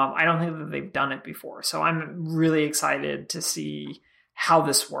 I don't think that they've done it before, so I'm really excited to see how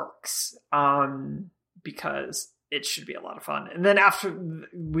this works, because it should be a lot of fun. And then after,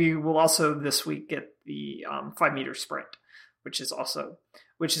 we will also this week get the 5-meter sprint, which is also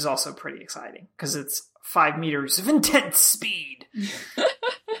pretty exciting because it's 5 meters of intense speed.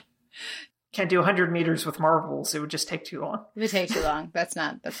 Can't do 100 meters with marbles. It would just take too long. It would take too long. That's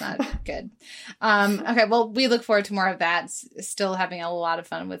not good. Okay, well, we look forward to more of that. Still having a lot of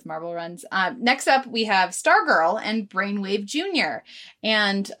fun with marble runs. Next up, we have Stargirl and Brainwave Jr.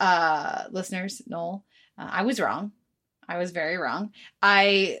 And listeners, Noel, I was wrong. I was very wrong.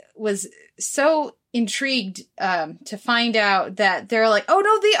 I was so intrigued to find out that they're like, oh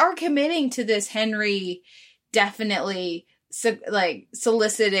no, they are committing to this. Henry definitely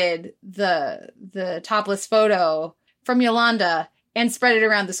solicited the topless photo from Yolanda and spread it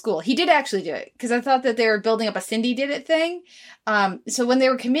around the school. He did actually do it, because I thought that they were building up a Cindy did it thing. So when they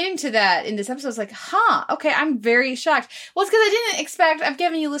were committing to that in this episode, I was like, okay, I'm very shocked. Well, it's because I didn't expect, I've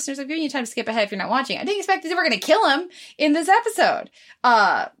given you time to skip ahead if you're not watching. I didn't expect that they were going to kill him in this episode.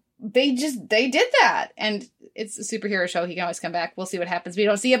 They did that. And it's a superhero show. He can always come back. We'll see what happens. We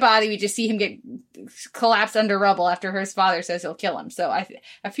don't see a body. We just see him get collapsed under rubble after his father says he'll kill him. So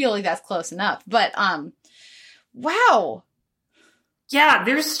I feel like that's close enough. But, wow. Yeah,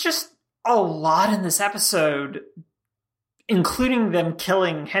 there's just a lot in this episode including them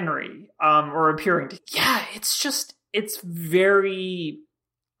killing Henry, or appearing to. Yeah, it's very.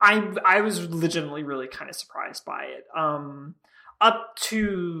 I was legitimately really kind of surprised by it. Up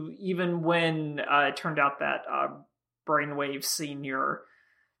to even when it turned out that Brainwave Senior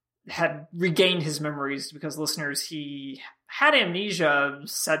had regained his memories, because listeners, he had amnesia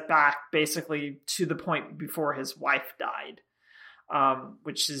set back basically to the point before his wife died,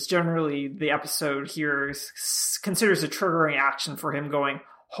 which is generally the episode here considers a triggering action for him going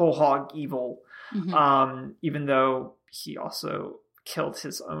whole hog evil, even though he also killed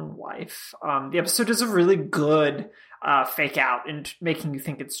his own wife. The episode does a really good fake out and making you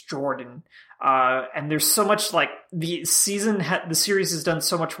think it's Jordan. And there's so much, like, the series has done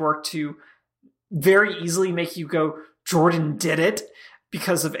so much work to very easily make you go, Jordan did it,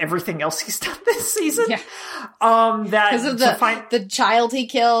 because of everything else he's done this season. Yeah. Because of the child he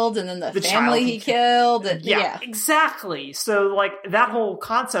killed, and then the family he killed. And, yeah, exactly. So, like, that whole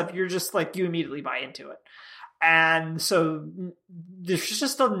concept, you're just like, you immediately buy into it. And so there's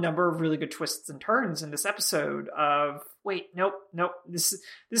just a number of really good twists and turns in this episode of, wait, nope, this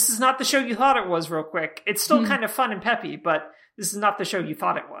is not the show you thought it was, real quick. It's still kind of fun and peppy, but this is not the show you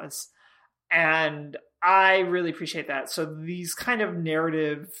thought it was. And I really appreciate that. So these kind of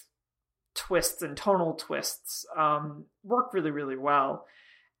narrative twists and tonal twists work really, really well.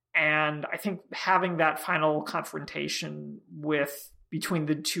 And I think having that final confrontation between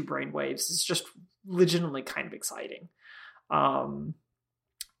the two brainwaves is just legitimately kind of exciting.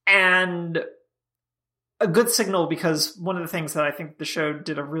 And a good signal, because one of the things that I think the show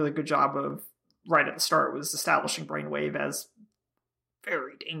did a really good job of right at the start was establishing Brainwave as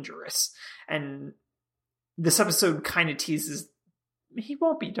very dangerous. And this episode kind of teases, he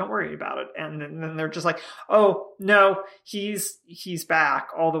won't be, don't worry about it. And then they're just like, oh no, he's back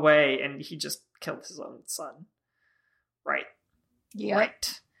all the way, and he just killed his own son. Right. Yeah.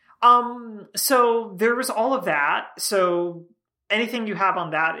 Right. So there was all of that. So anything you have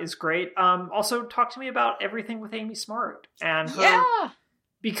on that is great. Also talk to me about everything with Amy Smart and her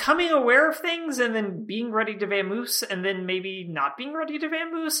becoming aware of things, and then being ready to vamoose, and then maybe not being ready to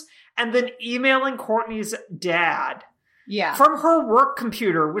vamoose, and then emailing Courtney's dad. Yeah. From her work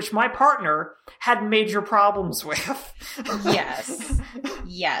computer, which my partner had major problems with.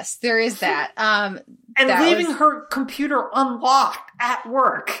 Yes, there is that. And leaving her computer unlocked at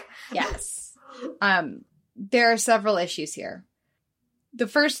work. Yes. There are several issues here. The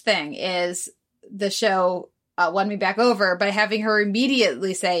first thing is the show won me back over by having her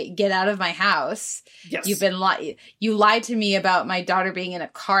immediately say, "Get out of my house. Yes. You lied to me about my daughter being in a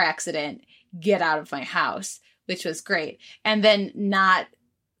car accident. Get out of my house," which was great. And then not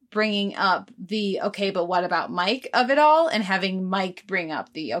bringing up the, okay, but what about Mike of it all? And having Mike bring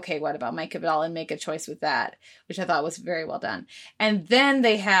up the, okay, what about Mike of it all? And make a choice with that, which I thought was very well done. And then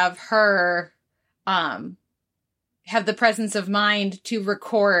they have her have the presence of mind to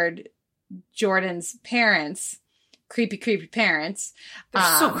record Jordan's parents, creepy parents.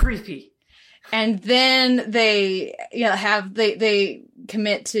 They're so creepy. And then they, they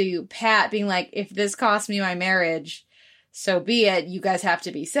commit to Pat being like, if this costs me my marriage, so be it. You guys have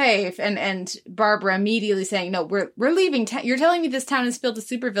to be safe. And Barbara immediately saying, no, we're leaving. You're telling me this town is filled with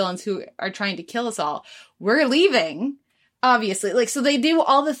supervillains who are trying to kill us all. We're leaving, obviously. Like, so they do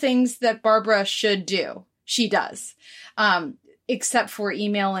all the things that Barbara should do. She does. Except for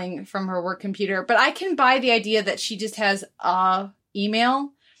emailing from her work computer. But I can buy the idea that she just has a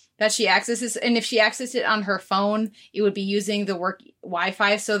email that she accesses. And if she accessed it on her phone, it would be using the work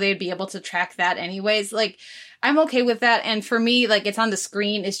Wi-Fi, so they'd be able to track that anyways. Like, I'm okay with that. And for me, like, it's on the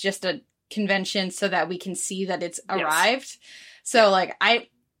screen. It's just a convention so that we can see that it's arrived. So, like,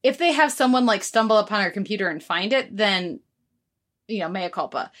 if they have someone, like, stumble upon her computer and find it, then, mea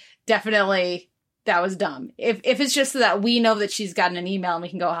culpa. Definitely, that was dumb. If it's just so that we know that she's gotten an email and we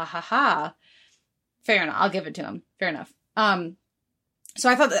can go, ha, ha, ha, fair enough. I'll give it to him. Fair enough. So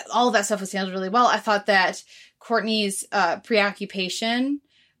I thought that all of that stuff was handled really well. I thought that Courtney's preoccupation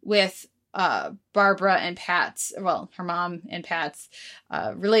with Barbara and Pat's, her mom and Pat's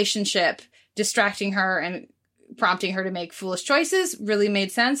relationship, distracting her and prompting her to make foolish choices, really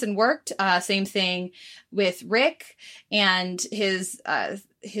made sense and worked. Same thing with Rick and his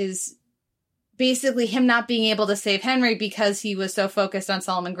basically him not being able to save Henry because he was so focused on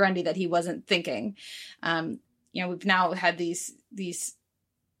Solomon Grundy that he wasn't thinking. We've now had these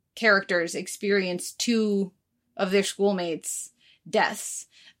characters experience two of their schoolmates' deaths.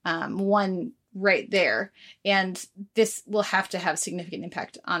 One right there. And this will have to have significant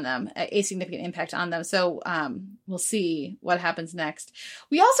impact on them, a significant impact on them. So we'll see what happens next.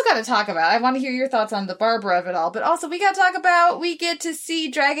 We also got to talk about, I want to hear your thoughts on the Barbara of it all, but also we got to talk about, we get to see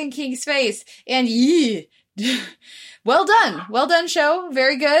Dragon King's face. And well done show,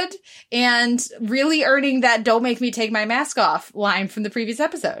 very good, and really earning that "don't make me take my mask off" line from the previous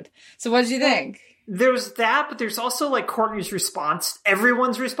episode. So what did you think? There's that, but there's also like Courtney's response,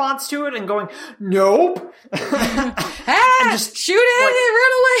 everyone's response to it, and going, nope. And just shoot it like, and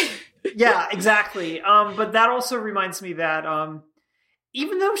run away. Yeah, exactly. But that also reminds me that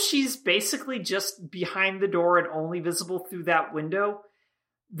even though she's basically just behind the door and only visible through that window,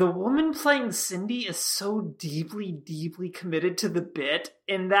 the woman playing Cindy is so deeply, deeply committed to the bit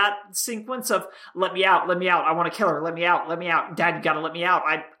in that sequence of let me out, I want to kill her, let me out, Dad, you gotta let me out,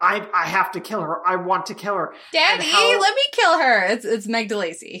 I have to kill her, I want to kill her. Daddy, let me kill her. It's Meg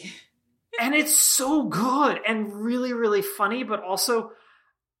DeLacy. And it's so good and really, really funny, but also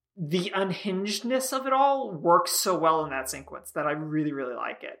the unhingedness of it all works so well in that sequence that I really, really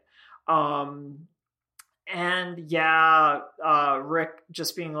like it. And Rick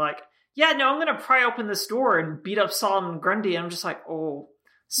just being like, yeah, no, I'm going to pry open this door and beat up Solomon Grundy. And I'm just like, oh,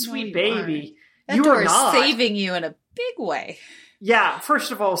 sweet baby. That door is saving you in a big way. Yeah,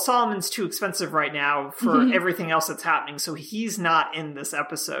 first of all, Solomon's too expensive right now for everything else that's happening, so he's not in this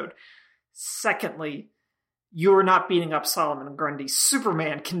episode. Secondly, you're not beating up Solomon Grundy.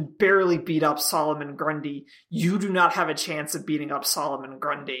 Superman can barely beat up Solomon Grundy. You do not have a chance of beating up Solomon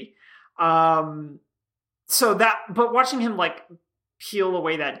Grundy. But watching him like peel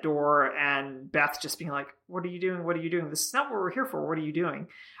away that door and Beth just being like, what are you doing? What are you doing? This is not what we're here for. What are you doing?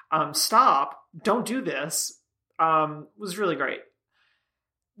 Stop. Don't do this. Was really great.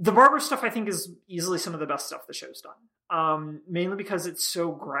 The Barbara stuff, I think, is easily some of the best stuff the show's done. Mainly because it's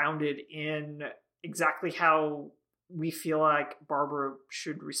so grounded in exactly how we feel like Barbara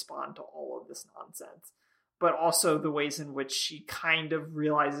should respond to all of this nonsense. But also the ways in which she kind of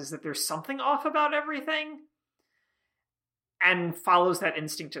realizes that there's something off about everything and follows that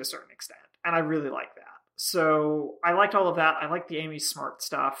instinct to a certain extent. And I really like that. So I liked all of that. I like the Amy Smart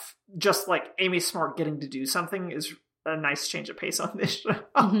stuff. Just like Amy Smart getting to do something is a nice change of pace on this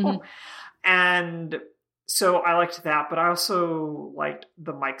show. And so I liked that, but I also liked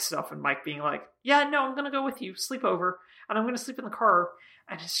the Mike stuff and Mike being like, yeah, no, I'm going to go with you, sleep over, and I'm going to sleep in the car.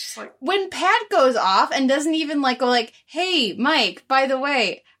 And it's just like, when Pat goes off and doesn't even like go like, hey, Mike, by the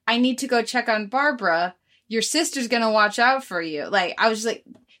way, I need to go check on Barbara. Your sister's going to watch out for you. Like, I was just like,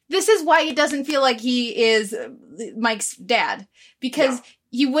 this is why he doesn't feel like he is Mike's dad, because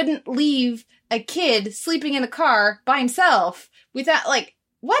you wouldn't leave a kid sleeping in a car by himself without like,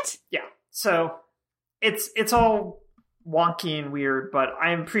 what? Yeah. So it's all wonky and weird, but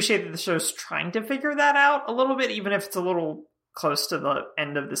I appreciate that the show's trying to figure that out a little bit, even if it's a little close to the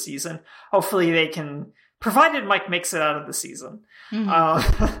end of the season. Hopefully they can, provided Mike makes it out of the season.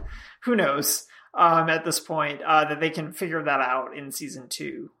 Who knows at this point, that they can figure that out in season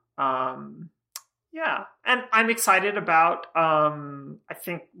 2. And I'm excited about, I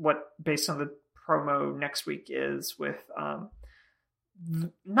think what, based on the promo next week is with,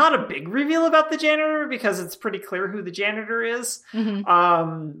 not a big reveal about the janitor because it's pretty clear who the janitor is.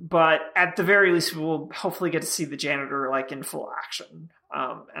 But at the very least, we'll hopefully get to see the janitor like in full action.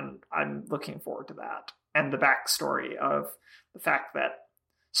 And I'm looking forward to that. And the backstory of the fact that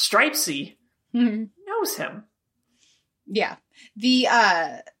Stripesy knows him. Yeah.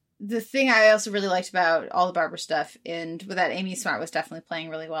 The thing I also really liked about all the Barbara stuff and with that Amy Smart was definitely playing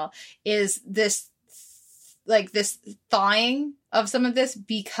really well is this thawing of some of this,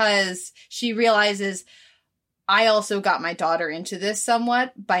 because she realizes I also got my daughter into this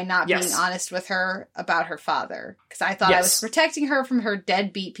somewhat by not being honest with her about her father. Because I thought I was protecting her from her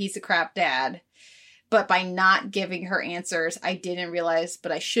deadbeat piece of crap dad. But by not giving her answers, I didn't realize,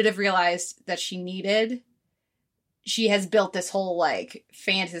 but I should have realized that she has built this whole like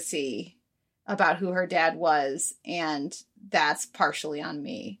fantasy about who her dad was, and that's partially on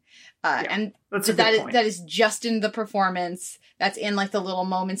me. And that is just in the performance. That's in like the little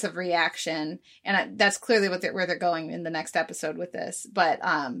moments of reaction, and that's clearly where they're going in the next episode with this. But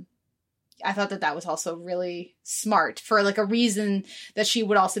I thought that was also really smart for like a reason that she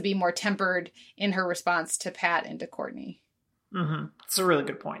would also be more tempered in her response to Pat and to Courtney. It's a really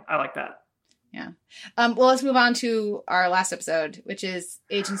good point. I like that. Yeah. Well, let's move on to our last episode, which is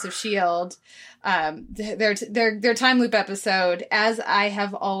Agents of S.H.I.E.L.D. Their time loop episode, as I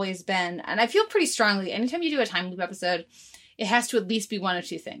have always been. And I feel pretty strongly, anytime you do a time loop episode, it has to at least be one of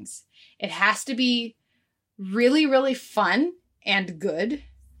two things. It has to be really, really fun and good,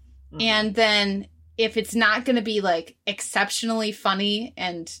 Mm-hmm. And then if it's not going to be like exceptionally funny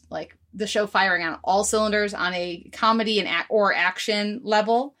and like the show firing on all cylinders on a comedy and or action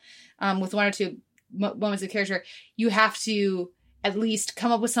level, with one or two moments of character, you have to at least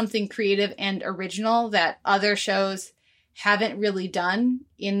come up with something creative and original that other shows haven't really done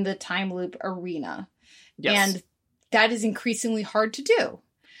in the time loop arena. Yes. And that is increasingly hard to do.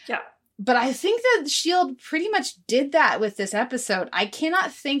 Yeah. But I think that S.H.I.E.L.D. pretty much did that with this episode. I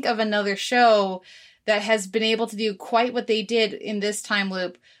cannot think of another show that has been able to do quite what they did in this time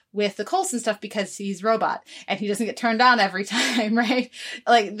loop with the Coulson stuff, because he's robot and he doesn't get turned on every time, right?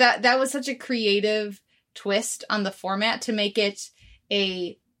 Like that was such a creative twist on the format to make it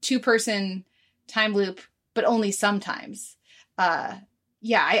a 2-person time loop, but only sometimes. I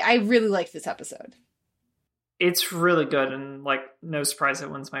really liked this episode. It's really good, and like no surprise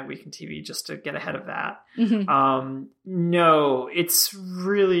it wins my week in TV just to get ahead of that. Mm-hmm. No, it's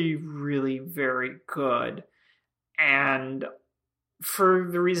really, really very good. And for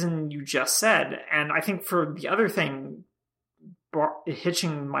the reason you just said, and I think for the other thing,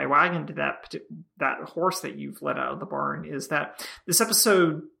 hitching my wagon to that horse that you've let out of the barn, is that this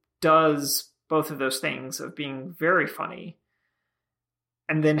episode does both of those things of being very funny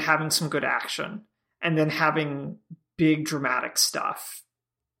and then having some good action and then having big dramatic stuff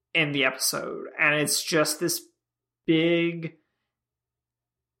in the episode. And it's just this big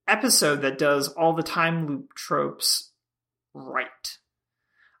episode that does all the time loop tropes right.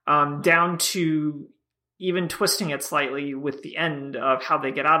 Down to even twisting it slightly with the end of how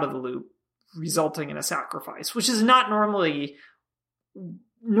they get out of the loop, resulting in a sacrifice, which is not normally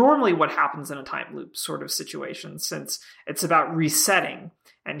what happens in a time loop sort of situation, since it's about resetting.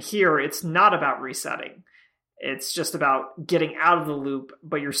 And here it's not about resetting. It's just about getting out of the loop,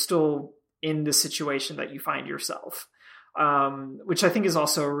 but you're still in the situation that you find yourself. Which I think is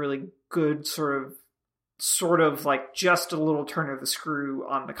also a really good sort of like just a little turn of the screw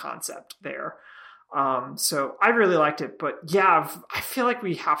on the concept there. So I really liked it, but yeah, I feel like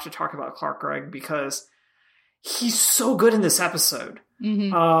we have to talk about Clark Gregg because he's so good in this episode.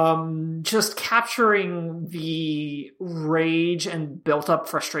 Mm-hmm. Just capturing the rage and built up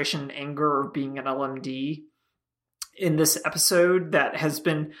frustration and anger of being an LMD in this episode that has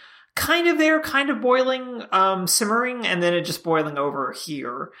been kind of there, kind of boiling, simmering, and then it just boiling over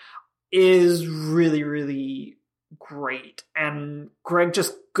here is really, really great. And Greg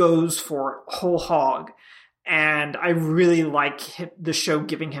just goes for it whole hog. And I really like the show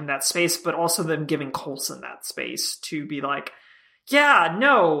giving him that space, but also them giving Coulson that space to be like, yeah,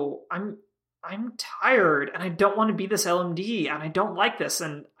 no, I'm tired and I don't want to be this LMD and I don't like this.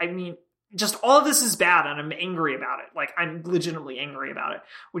 And I mean, just all of this is bad and I'm angry about it. Like, I'm legitimately angry about it,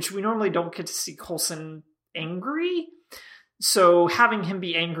 which we normally don't get to see Coulson angry. So having him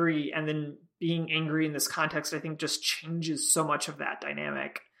be angry and then being angry in this context, I think just changes so much of that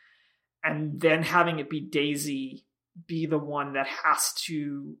dynamic. And then having it be Daisy be the one that has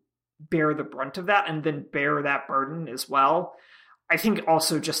to bear the brunt of that and then bear that burden as well, I think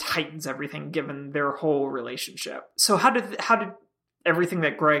also just heightens everything given their whole relationship. So how did everything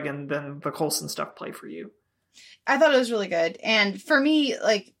that Greg and then the Coulson stuff play for you? I thought it was really good. And for me,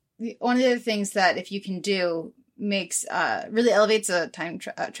 like, one of the things that if you can do makes really elevates a time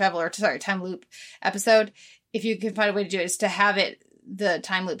time loop episode, if you can find a way to do it, is to have the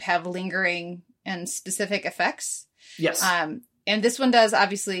time loop have lingering and specific effects. Yes. And this one does,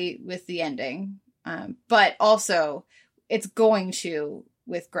 obviously, with the ending, but also it's going to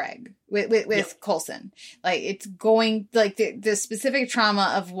with Greg, with Coulson. Like, it's going, like, the specific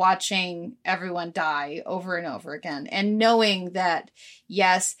trauma of watching everyone die over and over again and knowing that,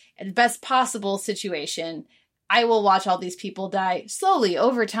 yes, in the best possible situation, I will watch all these people die slowly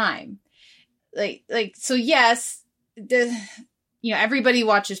over time. So yes, everybody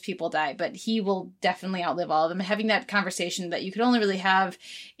watches people die, but he will definitely outlive all of them. Having that conversation that you could only really have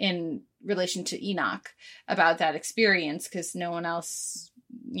in relation to Enoch about that experience, because no one else,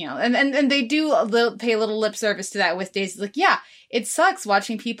 and they do pay a little lip service to that with Daisy. Like, yeah, it sucks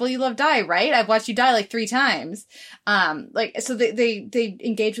watching people you love die, right? I've watched you die like 3 times. So they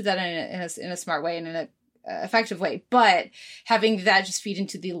engage with that in a smart way and in a effective way, but having that just feed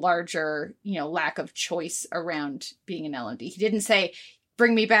into the larger, lack of choice around being an LMD. He didn't say,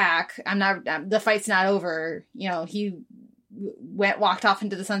 bring me back. The fight's not over. He walked off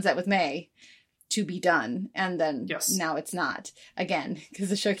into the sunset with May to be done. And then now it's not again, because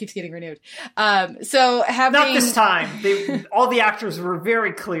the show keeps getting renewed. So having, not this time, all the actors were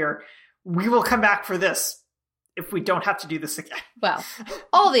very clear. We will come back for this if we don't have to do this again. Well,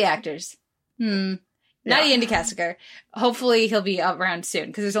 all the actors. Not Ian DeCastiger. Hopefully he'll be around soon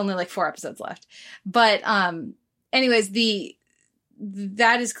because there's only like 4 episodes left. But anyways,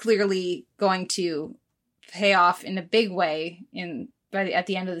 that is clearly going to pay off in a big way at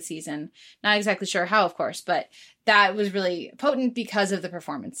the end of the season. Not exactly sure how, of course, but that was really potent because of the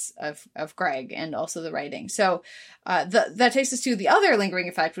performance of Greg and also the writing. So that takes us to the other lingering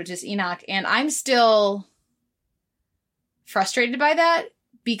effect, which is Enoch. And I'm still frustrated by that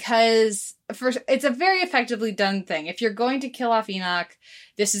because it's a very effectively done thing. If you're going to kill off Enoch,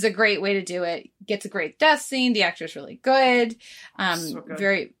 this is a great way to do it. Gets a great death scene. The actor's really good. So good.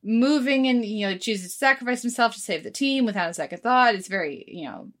 Very moving, and chooses to sacrifice himself to save the team without a second thought. It's very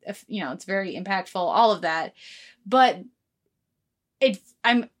it's very impactful. All of that, but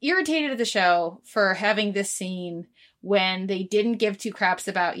I'm irritated at the show for having this scene when they didn't give 2 craps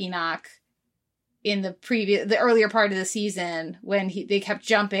about Enoch in the earlier part of the season, when they kept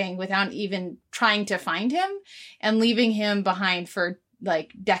jumping without even trying to find him and leaving him behind for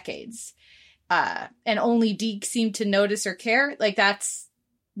like decades. And only Deke seemed to notice or care. Like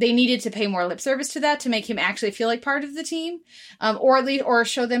they needed to pay more lip service to that to make him actually feel like part of the team, or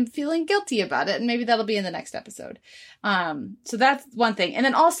show them feeling guilty about it. And maybe that'll be in the next episode. So that's one thing. And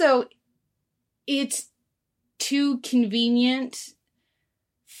then also it's too convenient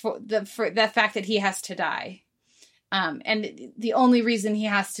for the fact that he has to die. And the only reason he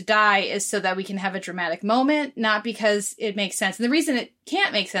has to die is so that we can have a dramatic moment, not because it makes sense. And the reason it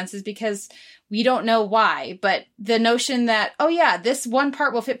can't make sense is because we don't know why. But the notion that, oh yeah, this one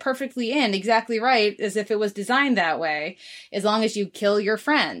part will fit perfectly in exactly right, as if it was designed that way, as long as you kill your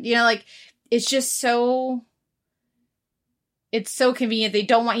friend. It's just so... It's so convenient. They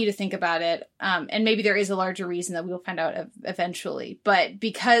don't want you to think about it. And maybe there is a larger reason that we'll find out eventually. But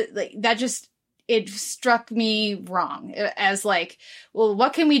because it struck me wrong as like, well,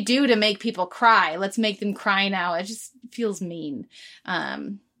 what can we do to make people cry? Let's make them cry now. It just feels mean.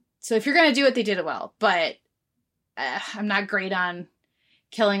 So if you're going to do it, they did it well. But I'm not great on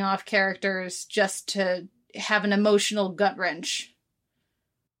killing off characters just to have an emotional gut wrench.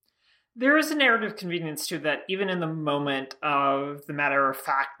 There is a narrative convenience to that, even in the moment of the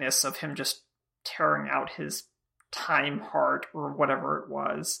matter-of-factness of him just tearing out his time heart or whatever it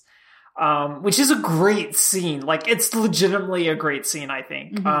was, which is a great scene. Like, it's legitimately a great scene, I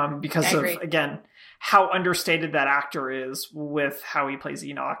think, because of, again, how understated that actor is with how he plays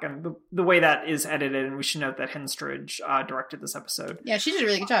Enoch and the way that is edited. And we should note that Henstridge directed this episode. Yeah, she did a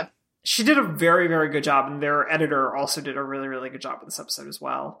really good job. She did a very, very good job, and their editor also did a really, really good job with this episode as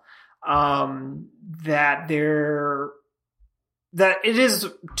well. That it is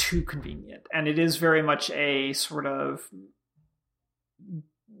too convenient, and it is very much a sort of,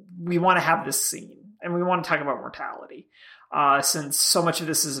 we want to have this scene and we want to talk about mortality, since so much of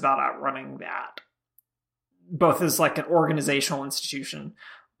this is about outrunning that, both as like an organizational institution,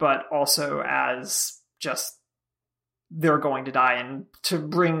 but also as just they're going to die, and to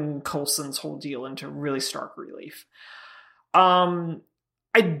bring Coulson's whole deal into really stark relief.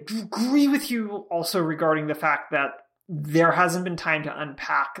 I agree with you also regarding the fact that there hasn't been time to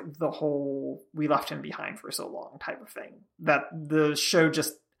unpack the whole "we left him behind for so long" type of thing. That the show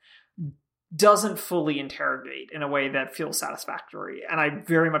just doesn't fully interrogate in a way that feels satisfactory. And I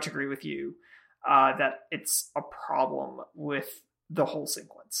very much agree with you that it's a problem with the whole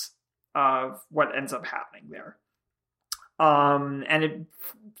sequence of what ends up happening there. And it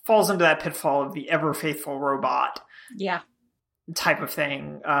falls into that pitfall of the ever faithful robot. Yeah. Type of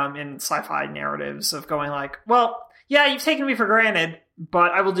thing in sci-fi narratives of going like, well, yeah, you've taken me for granted,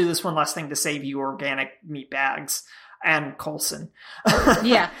 but I will do this one last thing to save you, organic meat bags and Coulson.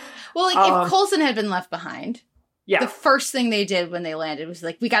 Yeah. Well, like, if Coulson had been left behind, the first thing they did when they landed was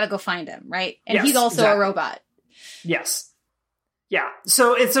like, we got to go find him, right? And he's also a robot. Yes. Yeah.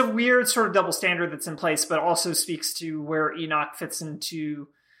 So it's a weird sort of double standard that's in place, but also speaks to where Enoch fits into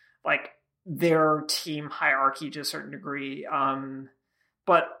like their team hierarchy to a certain degree.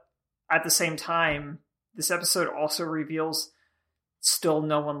 But at the same time, this episode also reveals still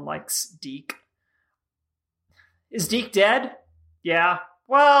no one likes Deke. Is Deke dead? Yeah.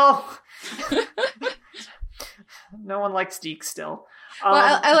 Well, no one likes Deke still.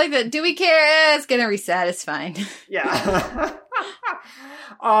 Well, I like that. Do we care? It's gonna reset. It's fine. Yeah.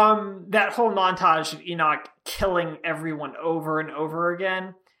 That whole montage of Enoch killing everyone over and over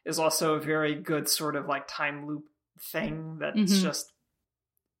again is also a very good sort of like time loop thing that's just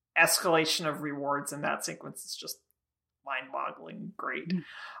escalation of rewards in that sequence is just mind-boggling great.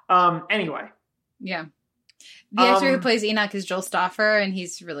 Anyway. Yeah. The actor who plays Enoch is Joel Stoffer, and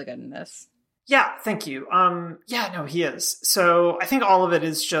he's really good in this. Yeah, thank you. Yeah, no, he is. So I think all of it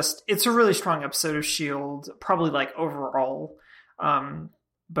is just, it's a really strong episode of S.H.I.E.L.D., probably like overall.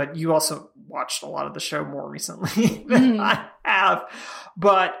 But you also watched a lot of the show more recently than I have.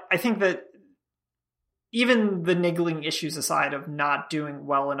 But I think that even the niggling issues aside of not doing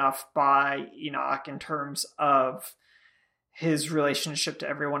well enough by Enoch in terms of his relationship to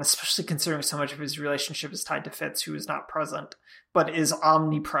everyone, especially considering so much of his relationship is tied to Fitz, who is not present, but is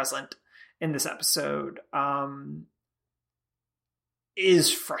omnipresent in this episode,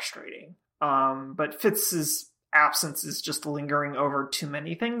 is frustrating. But Fitz's absence is just lingering over too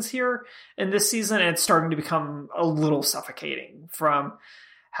many things here in this season, and it's starting to become a little suffocating from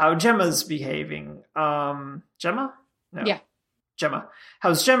how Gemma's behaving. Gemma? No. Yeah. Gemma.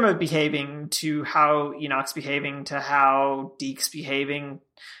 How's Gemma behaving to how Enoch's behaving to how Deke's behaving,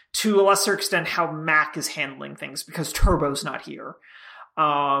 to a lesser extent how Mac is handling things because Turbo's not here.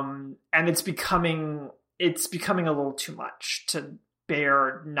 And it's becoming a little too much to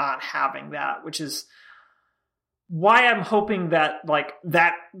bear not having that, which is why I'm hoping that like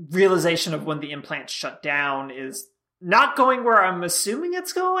that realization of when the implants shut down is not going where I'm assuming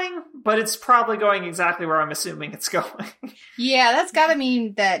it's going, but it's probably going exactly where I'm assuming it's going. Yeah, that's gotta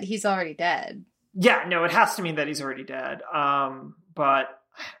mean that he's already dead. Yeah, no, it has to mean that he's already dead.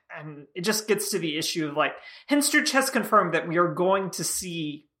 And it just gets to the issue of like, Henstridge has confirmed that we are going to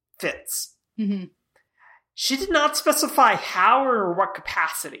see Fitz. Mm-hmm. She did not specify how or what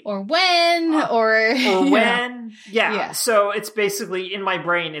capacity. Or when, or when. Yeah. So it's basically, in my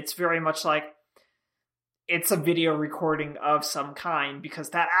brain, it's very much like, it's a video recording of some kind, because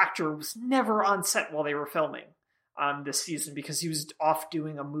that actor was never on set while they were filming this season, because he was off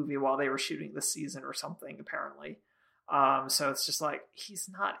doing a movie while they were shooting this season or something, apparently. So it's just like, he's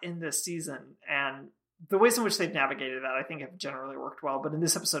not in this season. And the ways in which they've navigated that, I think, have generally worked well. But in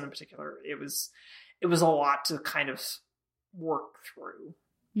this episode in particular, it was a lot to kind of work through.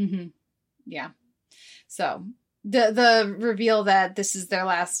 Mm-hmm. Yeah. So the reveal that this is their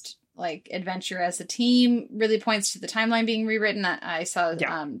last like adventure as a team really points to the timeline being rewritten. I saw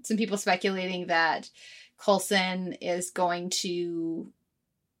some people speculating that Coulson is going to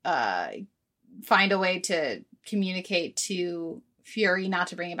find a way to communicate to Fury not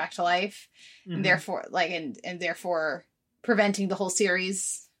to bring it back to life, and therefore and therefore preventing the whole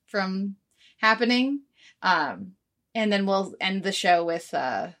series from happening. And then we'll end the show with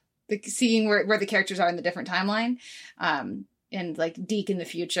seeing where the characters are in the different timeline, and like Deke in the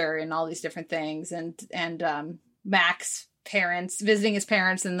future and all these different things, and Mac's parents visiting his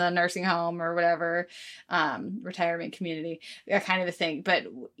parents in the nursing home or whatever, retirement community, that kind of a thing. But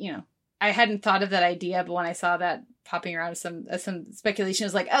I hadn't thought of that idea, but when I saw that popping around, some speculation,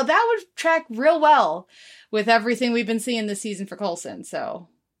 was like, oh, that would track real well with everything we've been seeing this season for Coulson. So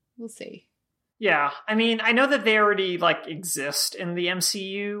we'll see. Yeah, I mean, I know that they already like exist in the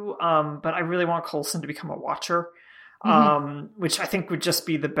MCU, but I really want Coulson to become a Watcher, which I think would just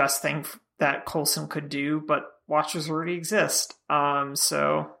be the best thing that Coulson could do. But Watchers already exist,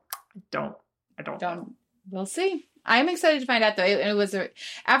 so I don't know. We'll see. I'm excited to find out, though. It was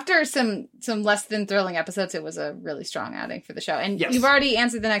after some less than thrilling episodes, it was a really strong outing for the show. And you've already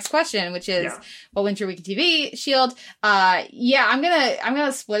answered the next question, which is, well, Winter Week TV, S.H.I.E.L.D. I'm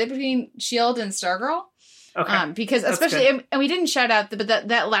gonna split it between S.H.I.E.L.D. and Stargirl. Okay. Because especially, and we didn't shout out, but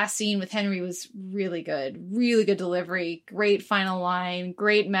that last scene with Henry was really good delivery, great final line,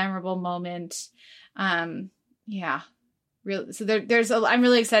 great memorable moment. Really. So I'm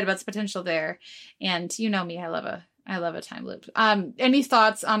really excited about the potential there, and you know me, I love a time loop. Any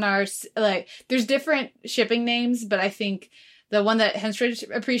thoughts on there's different shipping names, but I think the one that Henstridge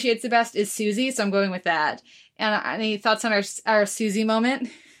appreciates the best is Susie, so I'm going with that. And any thoughts on our Susie moment?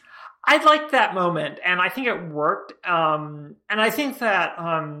 I liked that moment, and I think it worked. And I think that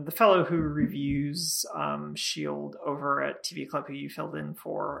the fellow who reviews S.H.I.E.L.D. over at TV Club, who you filled in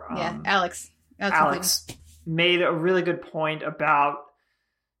for, Alex made a really good point about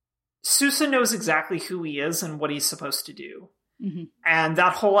Sousa knows exactly who he is and what he's supposed to do. Mm-hmm. And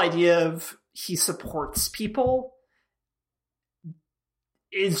that whole idea of he supports people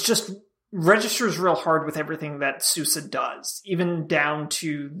is just registers real hard with everything that Sousa does, even down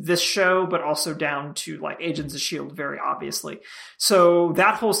to this show, but also down to like Agents of S.H.I.E.L.D. very obviously. So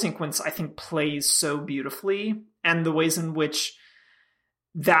that whole sequence, I think, plays so beautifully, and the ways in which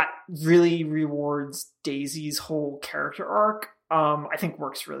that really rewards Daisy's whole character arc, I think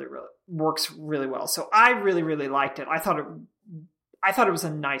works really well. So I really, really liked it. I thought it was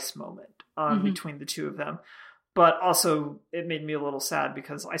a nice moment between the two of them, but also it made me a little sad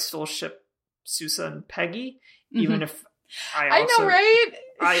because I still ship Sousa and Peggy, even if I know, right?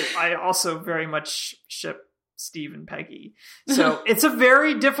 I also very much ship Steve and Peggy. So it's a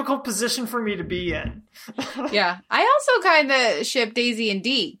very difficult position for me to be in. Yeah. I also kind of ship Daisy and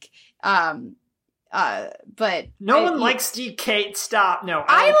Deke. But no one likes Deke. Kate, stop. No,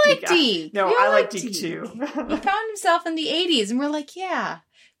 I like Deke. No, I like Deke too. He found himself in the 80s, and we're like, yeah,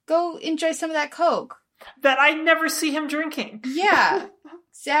 go enjoy some of that Coke. That I never see him drinking. Yeah,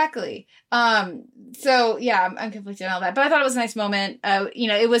 exactly. So yeah, I'm conflicted on all that, but I thought it was a nice moment.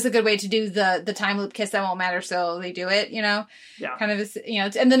 It was a good way to do the time loop kiss that won't matter, so they do it. Yeah, kind of,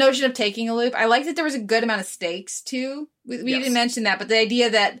 and the notion of taking a loop. I liked that there was a good amount of stakes too. We didn't mention that, but the idea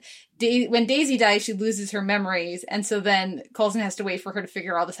that when Daisy dies, she loses her memories, and so then Coulson has to wait for her to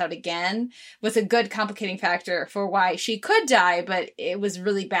figure all this out again was a good complicating factor for why she could die, but it was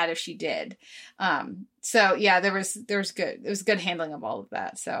really bad if she did. So yeah, there was good. It was good handling of all of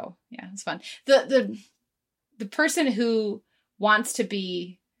that. So yeah, it was fun. The person who wants to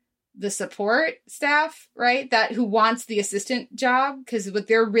be the support staff, right? Who wants the assistant job, because what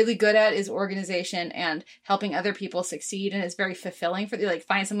they're really good at is organization and helping other people succeed, and it's very fulfilling for them.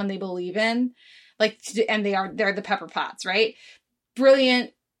 Find someone they believe in, and they're the Pepper Potts, right?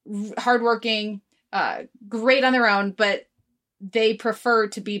 Brilliant, hardworking, great on their own, but they prefer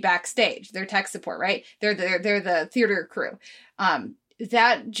to be backstage. They're tech support, right? They're the theater crew.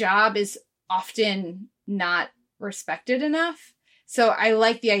 That job is often not respected enough. So I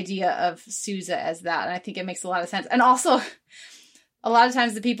like the idea of Sousa as that, and I think it makes a lot of sense. And also, a lot of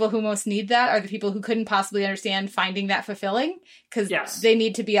times the people who most need that are the people who couldn't possibly understand finding that fulfilling, because they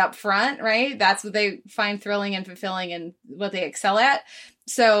need to be up front, right? That's what they find thrilling and fulfilling and what they excel at.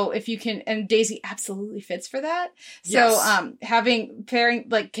 So if you can, and Daisy absolutely fits for that. So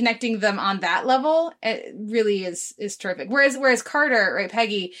connecting them on that level, it really is terrific. Whereas Carter, right,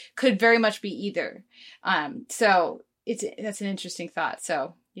 Peggy, could very much be either. So that's an interesting thought.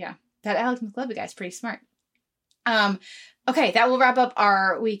 So yeah, that Alex McLovin guy is pretty smart. Okay, that will wrap up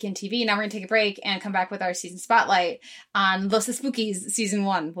our week in TV. Now we're going to take a break and come back with our season spotlight on Los Espookys season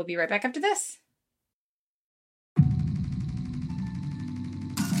 1. We'll be right back after this.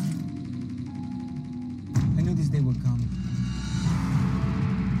 I knew this day would come.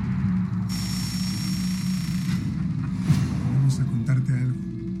 Vamos a contarte algo.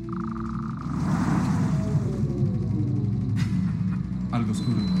 Algo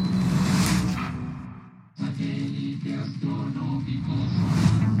oscuro.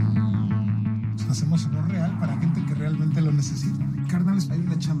 Hacemos honor real para gente que realmente lo necesita. Carnales, hay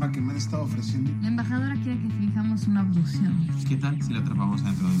una chamba que me han estado ofreciendo. La embajadora quiere que fijamos una abducción. ¿Qué tal si la atrapamos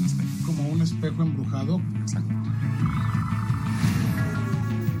dentro de un espejo? Como un espejo embrujado. Exacto.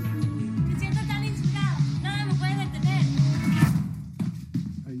 Me siento tan inspirado. Nada me puede detener.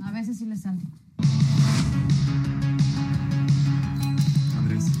 A veces sí le sale.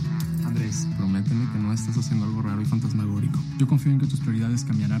 Andrés, prométeme que no estás haciendo algo raro y fantasmagórico. Yo confío en que tus prioridades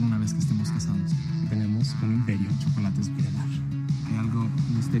cambiarán una vez que estemos casados. Tenemos un imperio de chocolates que heredar. Hay algo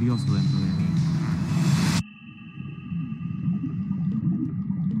misterioso dentro de mí.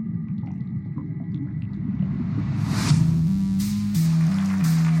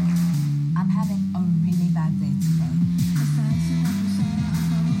 I'm having a really bad day today.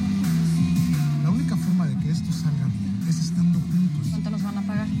 La única forma de que esto salga bien es estando juntos. ¿Cuánto nos van a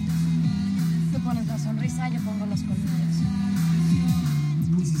pagar? Tú pones la sonrisa, yo pongo los colmillos.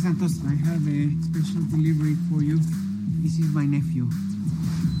 Mrs. Santos, I have a special delivery for you. This is my nephew.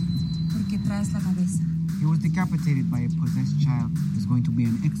 ¿Por qué traes la cabeza? He was decapitated by a possessed child. There's going to be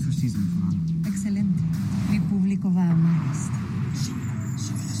an exorcism for him. Excelente. Mi público va a amar esto.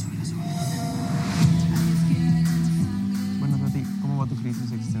 Bueno, Tati, ¿cómo va tu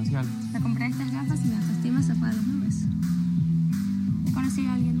crisis existencial? Me compré estas gafas y mi autoestima se fue a las nubes. He conocido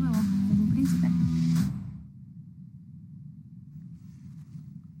a alguien nuevo, es un príncipe.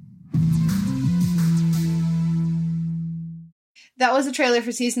 That was a trailer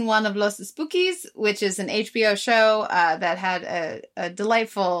for season 1 of Los Espookys, which is an HBO show that had a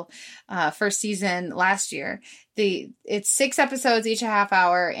delightful first season last year. It's 6 episodes, each a half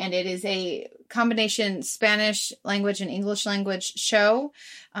hour, and it is a combination Spanish language and English language show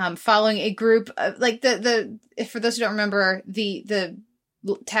following a group of, for those who don't remember, the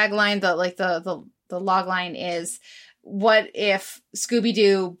tagline, the log line is, what if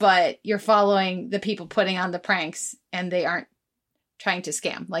Scooby-Doo, but you're following the people putting on the pranks and they aren't trying to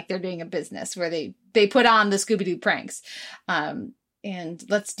scam, like they're doing a business where they put on the Scooby-Doo pranks. And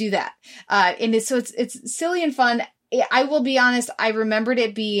let's do that. And it's silly and fun. I will be honest, I remembered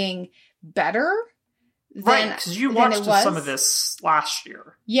it being better Right, because you watched some of this last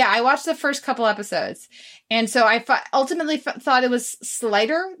year. Yeah, I watched the first couple episodes. And so I ultimately thought it was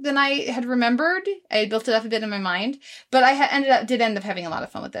slighter than I had remembered. I built it up a bit in my mind. But I did end up having a lot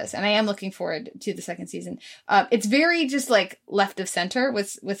of fun with this. And I am looking forward to the second season. It's very just like left of center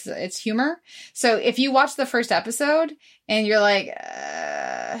with its humor. So if you watch the first episode and you're like,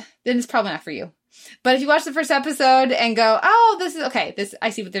 then it's probably not for you. But if you watch the first episode and go, oh, this is okay, I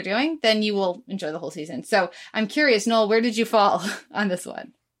see what they're doing, then you will enjoy the whole season. So I'm curious, Noel, where did you fall on this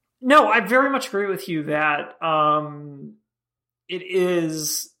one? No, I very much agree with you that it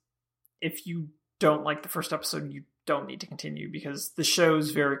is, if you don't like the first episode, you don't need to continue, because the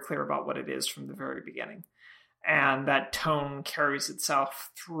show's very clear about what it is from the very beginning. And that tone carries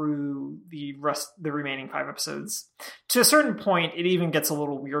itself through the remaining 5 episodes. To a certain point, it even gets a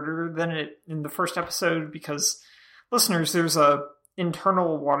little weirder than it in the first episode, because, listeners, there's a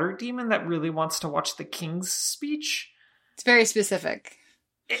internal water demon that really wants to watch the king's speech. It's very specific.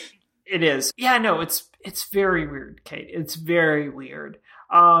 It is. Yeah, no, it's very weird, Kate. It's very weird.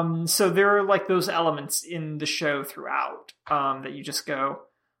 So there are like those elements in the show throughout that you just go,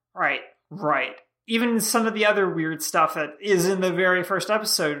 right. Even some of the other weird stuff that is in the very first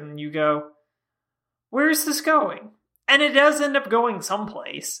episode, and you go, where is this going? And it does end up going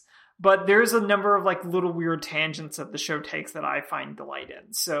someplace, but there's a number of like little weird tangents that the show takes that I find delight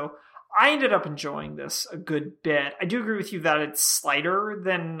in. So I ended up enjoying this a good bit. I do agree with you that it's slighter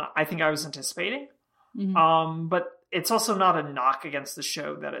than I think I was anticipating. Mm-hmm. But it's also not a knock against the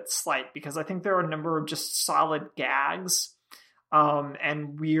show that it's slight, because I think there are a number of just solid gags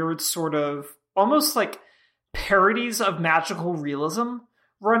and weird sort of almost like parodies of magical realism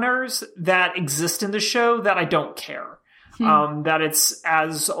runners that exist in the show that I don't care. That it's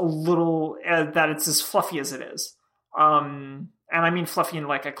as fluffy as it is. And I mean fluffy in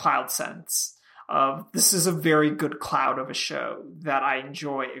like a cloud sense. This is a very good cloud of a show that I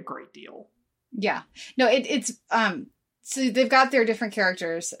enjoy a great deal. Yeah. No, it's so they've got their different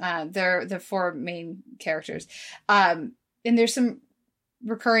characters. They're the 4 main characters. And there's some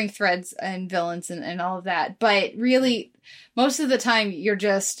recurring threads and villains and all of that, but really most of the time you're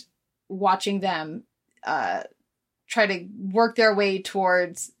just watching them try to work their way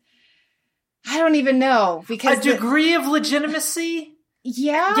towards, I don't even know, because a degree of legitimacy.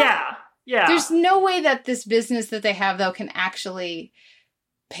 Yeah there's no way that this business that they have though can actually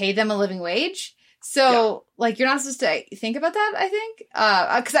pay them a living wage. So like you're not supposed to think about that, I think,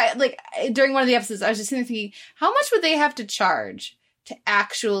 because I like during one of the episodes I was just thinking, how much would they have to charge to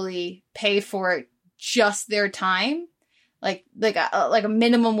actually pay for just their time, like a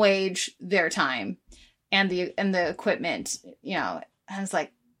minimum wage, their time and the equipment, you know? And I was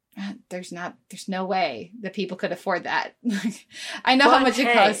like, there's no way that people could afford that. I know how much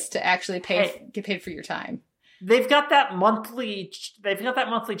it costs to actually get paid for your time. They've got that monthly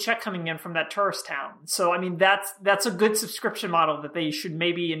check coming in from that tourist town. So, I mean, that's a good subscription model that they should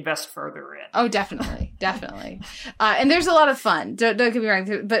maybe invest further in. Oh, definitely. And there's a lot of fun. Don't get me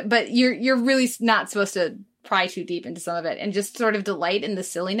wrong. But you're really not supposed to pry too deep into some of it and just sort of delight in the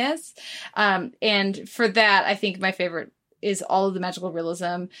silliness. And for that, I think my favorite is all of the magical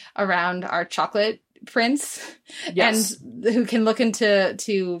realism around our chocolate prince. Yes. And who can look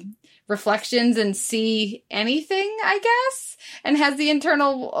into reflections and see anything, I guess, and has the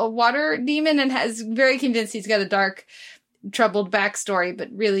internal water demon and has very convinced he's got a dark, troubled backstory, but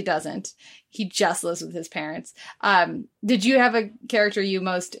really doesn't. He just lives with his parents. Did you have a character you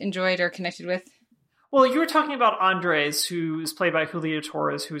most enjoyed or connected with? Well, you were talking about Andres, who is played by Julio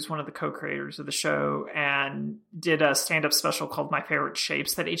Torres, who's one of the co-creators of the show, and did a stand-up special called My Favorite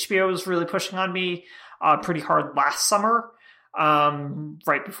Shapes that HBO was really pushing on me pretty hard last summer.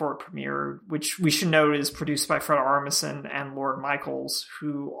 Right before it premiered, which we should note is produced by Fred Armisen and Lord Michaels,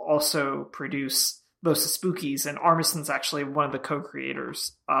 who also produce those Espookys, and Armisen's actually one of the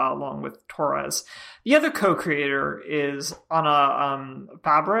co-creators along with Torres. The other co-creator is Anna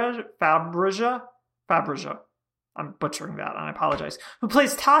Fabrega. I'm butchering that, and I apologize. Who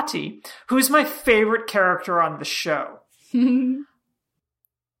plays Tati, who is my favorite character on the show. I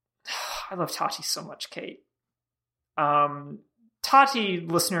love Tati so much, Kate. Tati,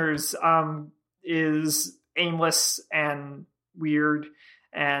 listeners, is aimless and weird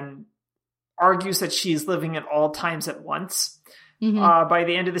and argues that she's living at all times at once by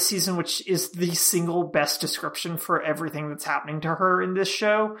the end of the season, which is the single best description for everything that's happening to her in this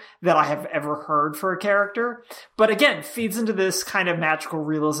show that I have ever heard for a character. But again, feeds into this kind of magical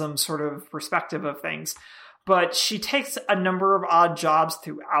realism sort of perspective of things. But she takes a number of odd jobs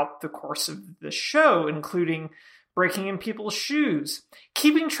throughout the course of the show, including breaking in people's shoes,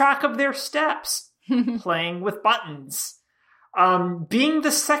 keeping track of their steps, playing with buttons, being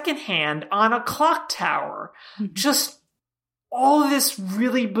the second hand on a clock tower, just all this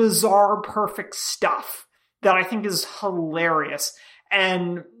really bizarre, perfect stuff that I think is hilarious.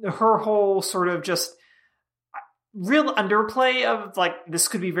 And her whole sort of just real underplay of like, this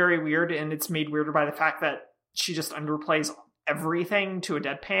could be very weird, and it's made weirder by the fact that she just underplays everything to a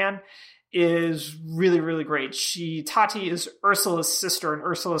deadpan, is really, really great. Tati is Ursula's sister, and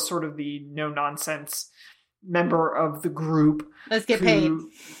Ursula is sort of the no-nonsense member of the group. Let's get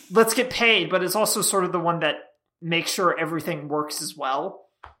paid. But it's also sort of the one that makes sure everything works as well.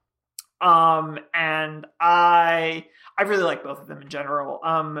 And I really like both of them in general.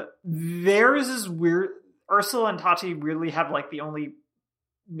 Theirs is weird. Ursula and Tati really have like the only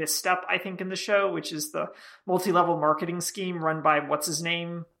misstep, I think, in the show, which is the multi-level marketing scheme run by what's his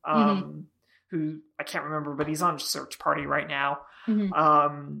name, who I can't remember, but he's on Search Party right now.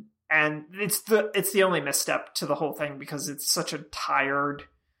 And it's the only misstep to the whole thing, because it's such a tired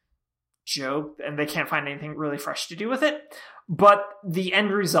joke and they can't find anything really fresh to do with it. But the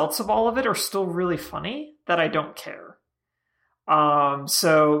end results of all of it are still really funny that I don't care.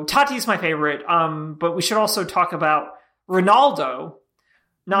 So Tati's my favorite. But we should also talk about Ronaldo,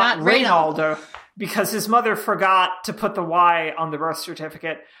 not Reynaldo, because his mother forgot to put the Y on the birth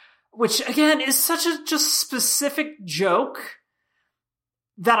certificate, which again is such a just specific joke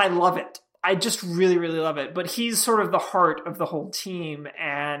that I love it. I just really, really love it. But he's sort of the heart of the whole team,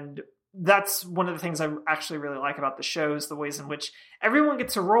 and that's one of the things I actually really like about the show, is the ways in which everyone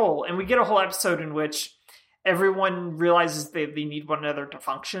gets a role, and we get a whole episode in which everyone realizes they need one another to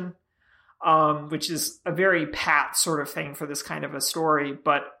function, which is a very pat sort of thing for this kind of a story,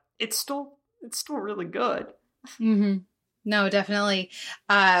 but it's still really good. Mm-hmm. No, definitely.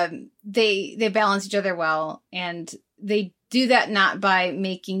 They balance each other well, and they do that not by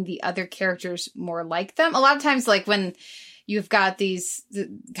making the other characters more like them. A lot of times, like when you've got the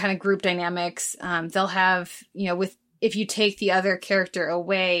kind of group dynamics, they'll have, if you take the other character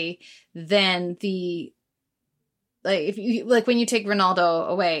away, then when you take Ronaldo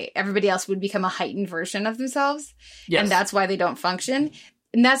away, everybody else would become a heightened version of themselves. Yes. And that's why they don't function.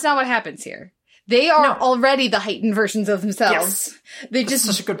 And that's not what happens here. They are already the heightened versions of themselves. Yes. They just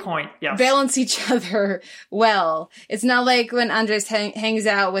such a good point. Yes. balance each other well. It's not like when Andres hangs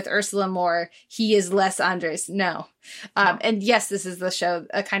out with Ursula more, he is less Andres. No. And yes, this is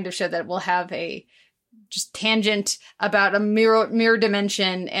a kind of show that will have a just tangent about a mirror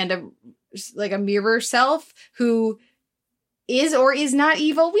dimension and a mirror self who is or is not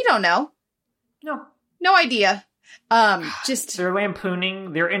evil. We don't know. No idea. Their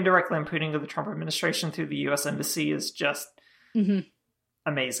indirect lampooning of the Trump administration through the U.S. Embassy is just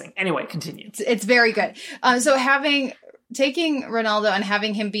amazing. Anyway, continue. It's very good. So taking Ronaldo and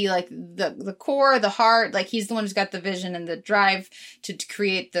having him be like the core, the heart, like he's the one who's got the vision and the drive to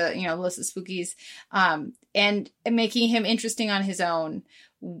create the, list of Spookies, and making him interesting on his own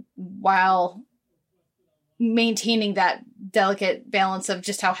while maintaining that delicate balance of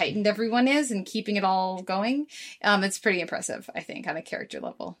just how heightened everyone is and keeping it all going. It's pretty impressive, I think, on a character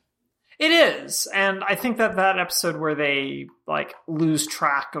level. It is. And I think that episode where they like lose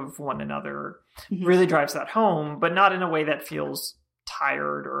track of one another really drives that home, but not in a way that feels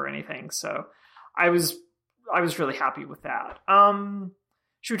tired or anything. So I was really happy with that.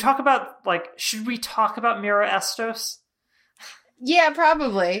 Should we talk about Mira Estos? Yeah,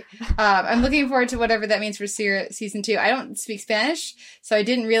 probably. I'm looking forward to whatever that means for season 2. I don't speak Spanish, so I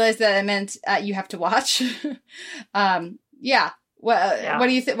didn't realize that it meant you have to watch. Yeah. What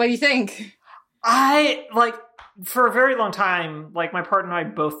do you think? I for a very long time, my partner and I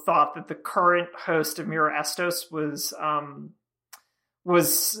both thought that the current host of Mira Estos was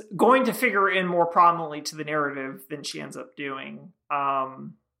going to figure in more prominently to the narrative than she ends up doing.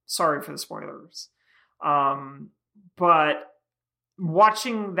 Sorry for the spoilers. But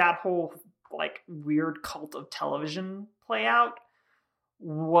watching that whole weird cult of television play out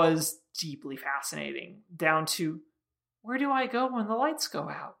was deeply fascinating, down to where do I go when the lights go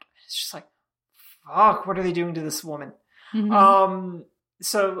out? It's just like, fuck, what are they doing to this woman? Mm-hmm.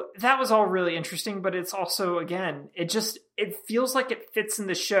 So that was all really interesting, but it's also, again, it feels like it fits in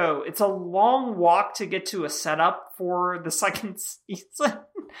the show. It's a long walk to get to a setup for the second season,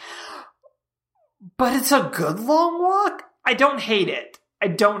 but it's a good long walk. I don't hate it.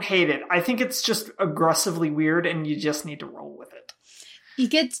 I think it's just aggressively weird, and you just need to roll with it. He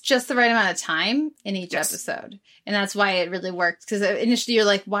gets just the right amount of time in each episode, and that's why it really works. Because initially you're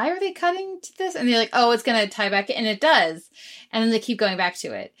like, why are they cutting to this? And they're like, oh, it's going to tie back in, and it does. And then they keep going back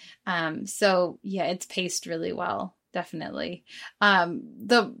to it. So yeah, it's paced really well. definitely.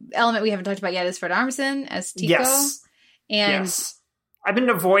 The element we haven't talked about yet is Fred Armisen as Tico. Yes. And yes. I've been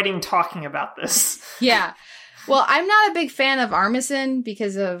avoiding talking about this. Yeah. Well, I'm not a big fan of Armisen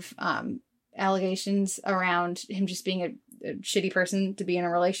because of allegations around him just being a shitty person to be in a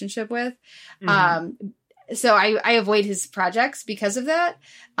relationship with. So I avoid his projects because of that.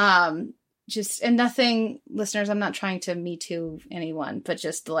 And nothing, listeners, I'm not trying to Me Too anyone, but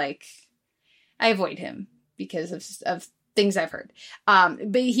just like, I avoid him because of things I've heard. But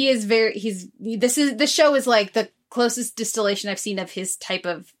he is this show is like the closest distillation I've seen of his type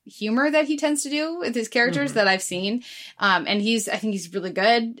of humor that he tends to do with his characters that I've seen. And I think he's really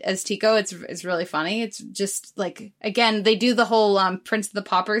good as Tico. It's really funny. It's just like, again, they do the whole Prince of the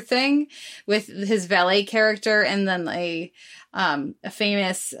Pauper thing with his valet character and then a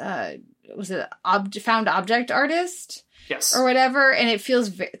famous, found object artist? Yes. Or whatever. And it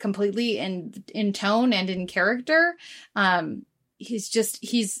feels completely in tone and in character.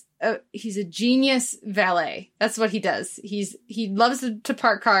 He's a genius valet. That's what he does. He loves to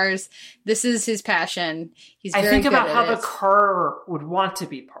park cars. This is his passion. He's very I think good about at how it. the car would want to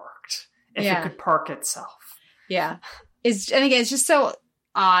be parked if it could park itself. Yeah. And again, it's just so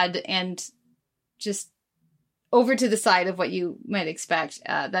odd and just over to the side of what you might expect.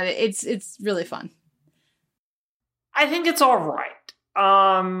 That it's really fun. I think it's all right.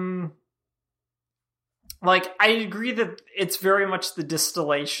 Like, I agree that it's very much the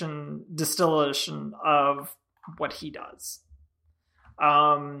distillation of what he does.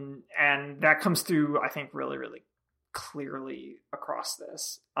 And that comes through, I think, really, really clearly across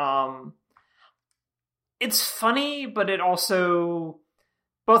this. It's funny, but it also,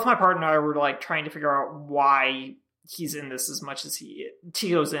 both my partner and I were like trying to figure out why he's in this as much as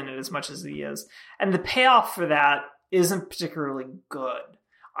Tico's in it as much as he is. And the payoff for that isn't particularly good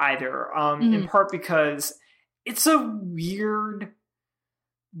either, in part because it's a weird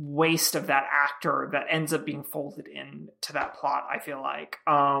waste of that actor that ends up being folded into that plot, I feel like.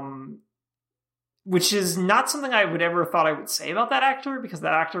 Which is not something I would ever thought I would say about that actor, because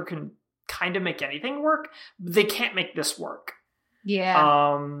that actor can kind of make anything work, but they can't make this work.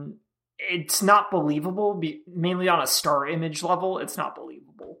 Yeah. It's not believable, mainly on a star image level, it's not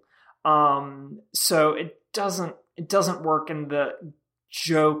believable. So it doesn't work, in the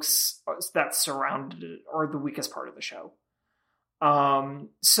jokes that surrounded it are the weakest part of the show.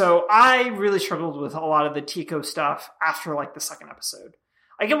 So I really struggled with a lot of the Tico stuff after like the second episode.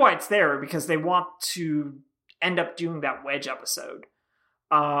 I get why it's there, because they want to end up doing that Wedge episode.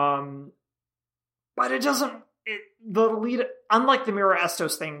 But it doesn't, the lead, unlike the Mira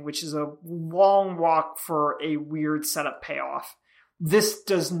Estos thing, which is a long walk for a weird setup payoff, this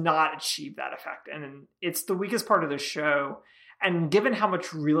does not achieve that effect. And it's the weakest part of the show. And given how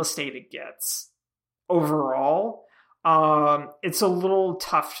much real estate it gets overall, it's a little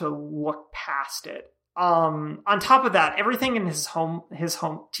tough to look past it. On top of that, everything in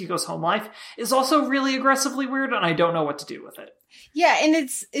Tico's home life is also really aggressively weird, and I don't know what to do with it. Yeah, and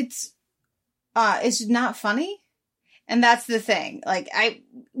it's not funny. And that's the thing. Like,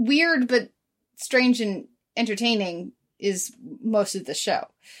 weird but strange and entertaining is most of the show.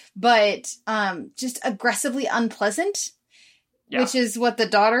 But just aggressively unpleasant, which is what the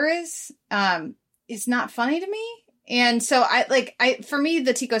daughter is not funny to me. And so for me,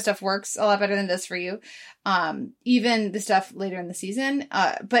 the Tico stuff works a lot better than it does for you. Even the stuff later in the season.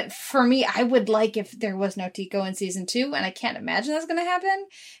 But for me, I would like if there was no Tico in season 2, and I can't imagine that's going to happen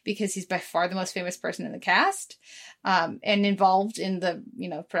because he's by far the most famous person in the cast, and involved in the,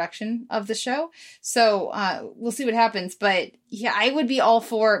 production of the show. So, we'll see what happens. But yeah, I would be all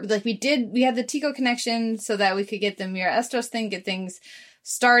for, like we had the Tico connection so that we could get the Mira Estos thing, get things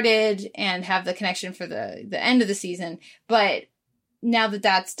started and have the connection for the end of the season. But now that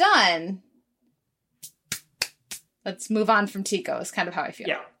that's done, let's move on from Tico is kind of how I feel.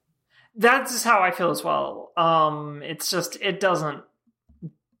 Yeah. That's how I feel as well. It's just, it doesn't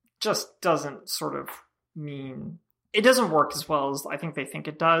sort of mean, it doesn't work as well as I think they think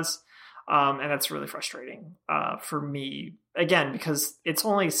it does. And that's really frustrating for me, again, because it's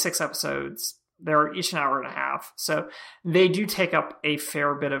only 6 episodes. They're each an hour and a half. So they do take up a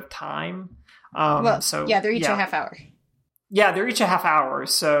fair bit of time. They're each a half hour. Yeah, they're each a half hour.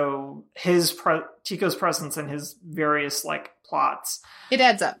 So Tico's presence and his various plots, it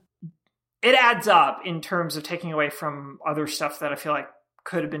adds up. It adds up in terms of taking away from other stuff that I feel like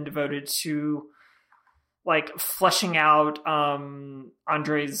could have been devoted to fleshing out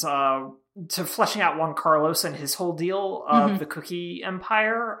Andre's to fleshing out Juan Carlos and his whole deal of the cookie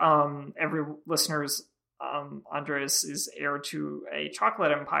empire. Every listener's Andres is heir to a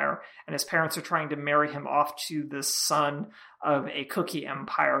chocolate empire, and his parents are trying to marry him off to the son of a cookie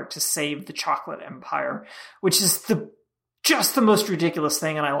empire to save the chocolate empire, which is just the most ridiculous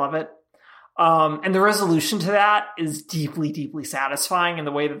thing, and I love it. And the resolution to that is deeply, deeply satisfying, and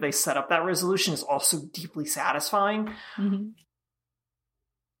the way that they set up that resolution is also deeply satisfying. Mm-hmm.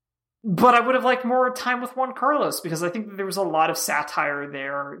 But I would have liked more time with Juan Carlos, because I think that there was a lot of satire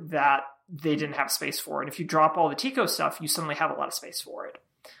there that they didn't have space for. And if you drop all the Tico stuff, you suddenly have a lot of space for it.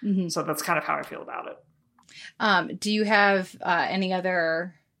 Mm-hmm. So that's kind of how I feel about it. Do you have any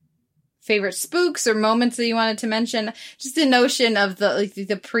other favorite spooks or moments that you wanted to mention? Just the notion of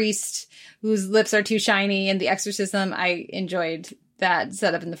the priest whose lips are too shiny and the exorcism. I enjoyed that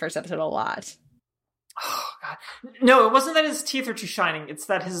setup in the first episode a lot. Oh, God. No, it wasn't that his teeth are too shining. It's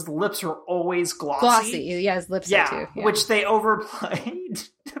that his lips are always glossy. Yeah, his lips are too. Yeah. Which they overplayed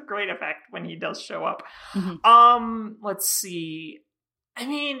to great effect when he does show up. Mm-hmm. Let's see. I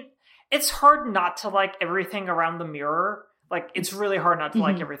mean, it's hard not to like everything around the mirror. Like, it's really hard not to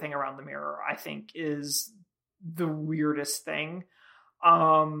like everything around the mirror, I think, is the weirdest thing.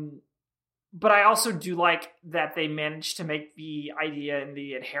 But I also do like that they managed to make the idea in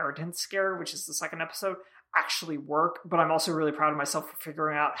the inheritance scare, which is the second episode, actually work. But I'm also really proud of myself for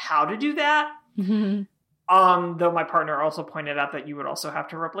figuring out how to do that. Mm-hmm. Though my partner also pointed out that you would also have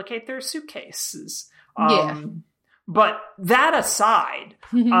to replicate their suitcases. But that aside,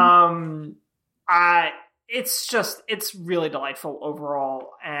 it's really delightful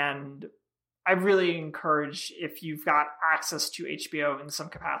overall. And I really encourage, if you've got access to HBO in some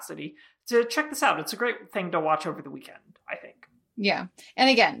capacity, to check this out. It's a great thing to watch over the weekend, I think. Yeah. And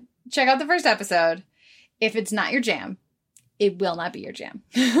again, check out the first episode. If it's not your jam, it will not be your jam.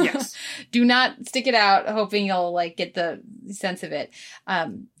 Yes. Do not stick it out hoping you'll get the sense of it.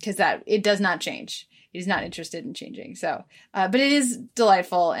 Because it does not change. He's not interested in changing. So, but it is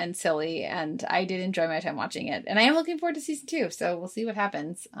delightful and silly, and I did enjoy my time watching it. And I am looking forward to season 2, so we'll see what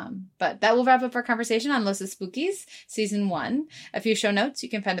happens. But that will wrap up our conversation on Los Espookys, season 1. A few show notes. You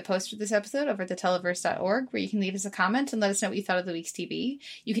can find a post for this episode over at theteleverse.org, where you can leave us a comment and let us know what you thought of the week's TV.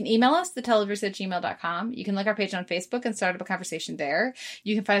 You can email us, theteleverse@gmail.com. You can like our page on Facebook and start up a conversation there.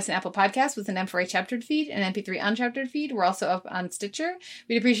 You can find us on Apple Podcasts with an M4A chaptered feed and an MP3 unchaptered feed. We're also up on Stitcher.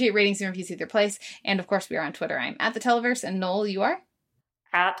 We'd appreciate ratings and reviews either place. And of course, we are on Twitter. I'm at the Televerse, and Noel, you are?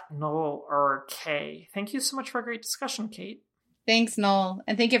 At Noel or K. Thank you so much for a great discussion, Kate. Thanks, Noel.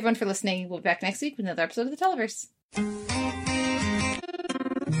 And thank you everyone for listening. We'll be back next week with another episode of the Televerse.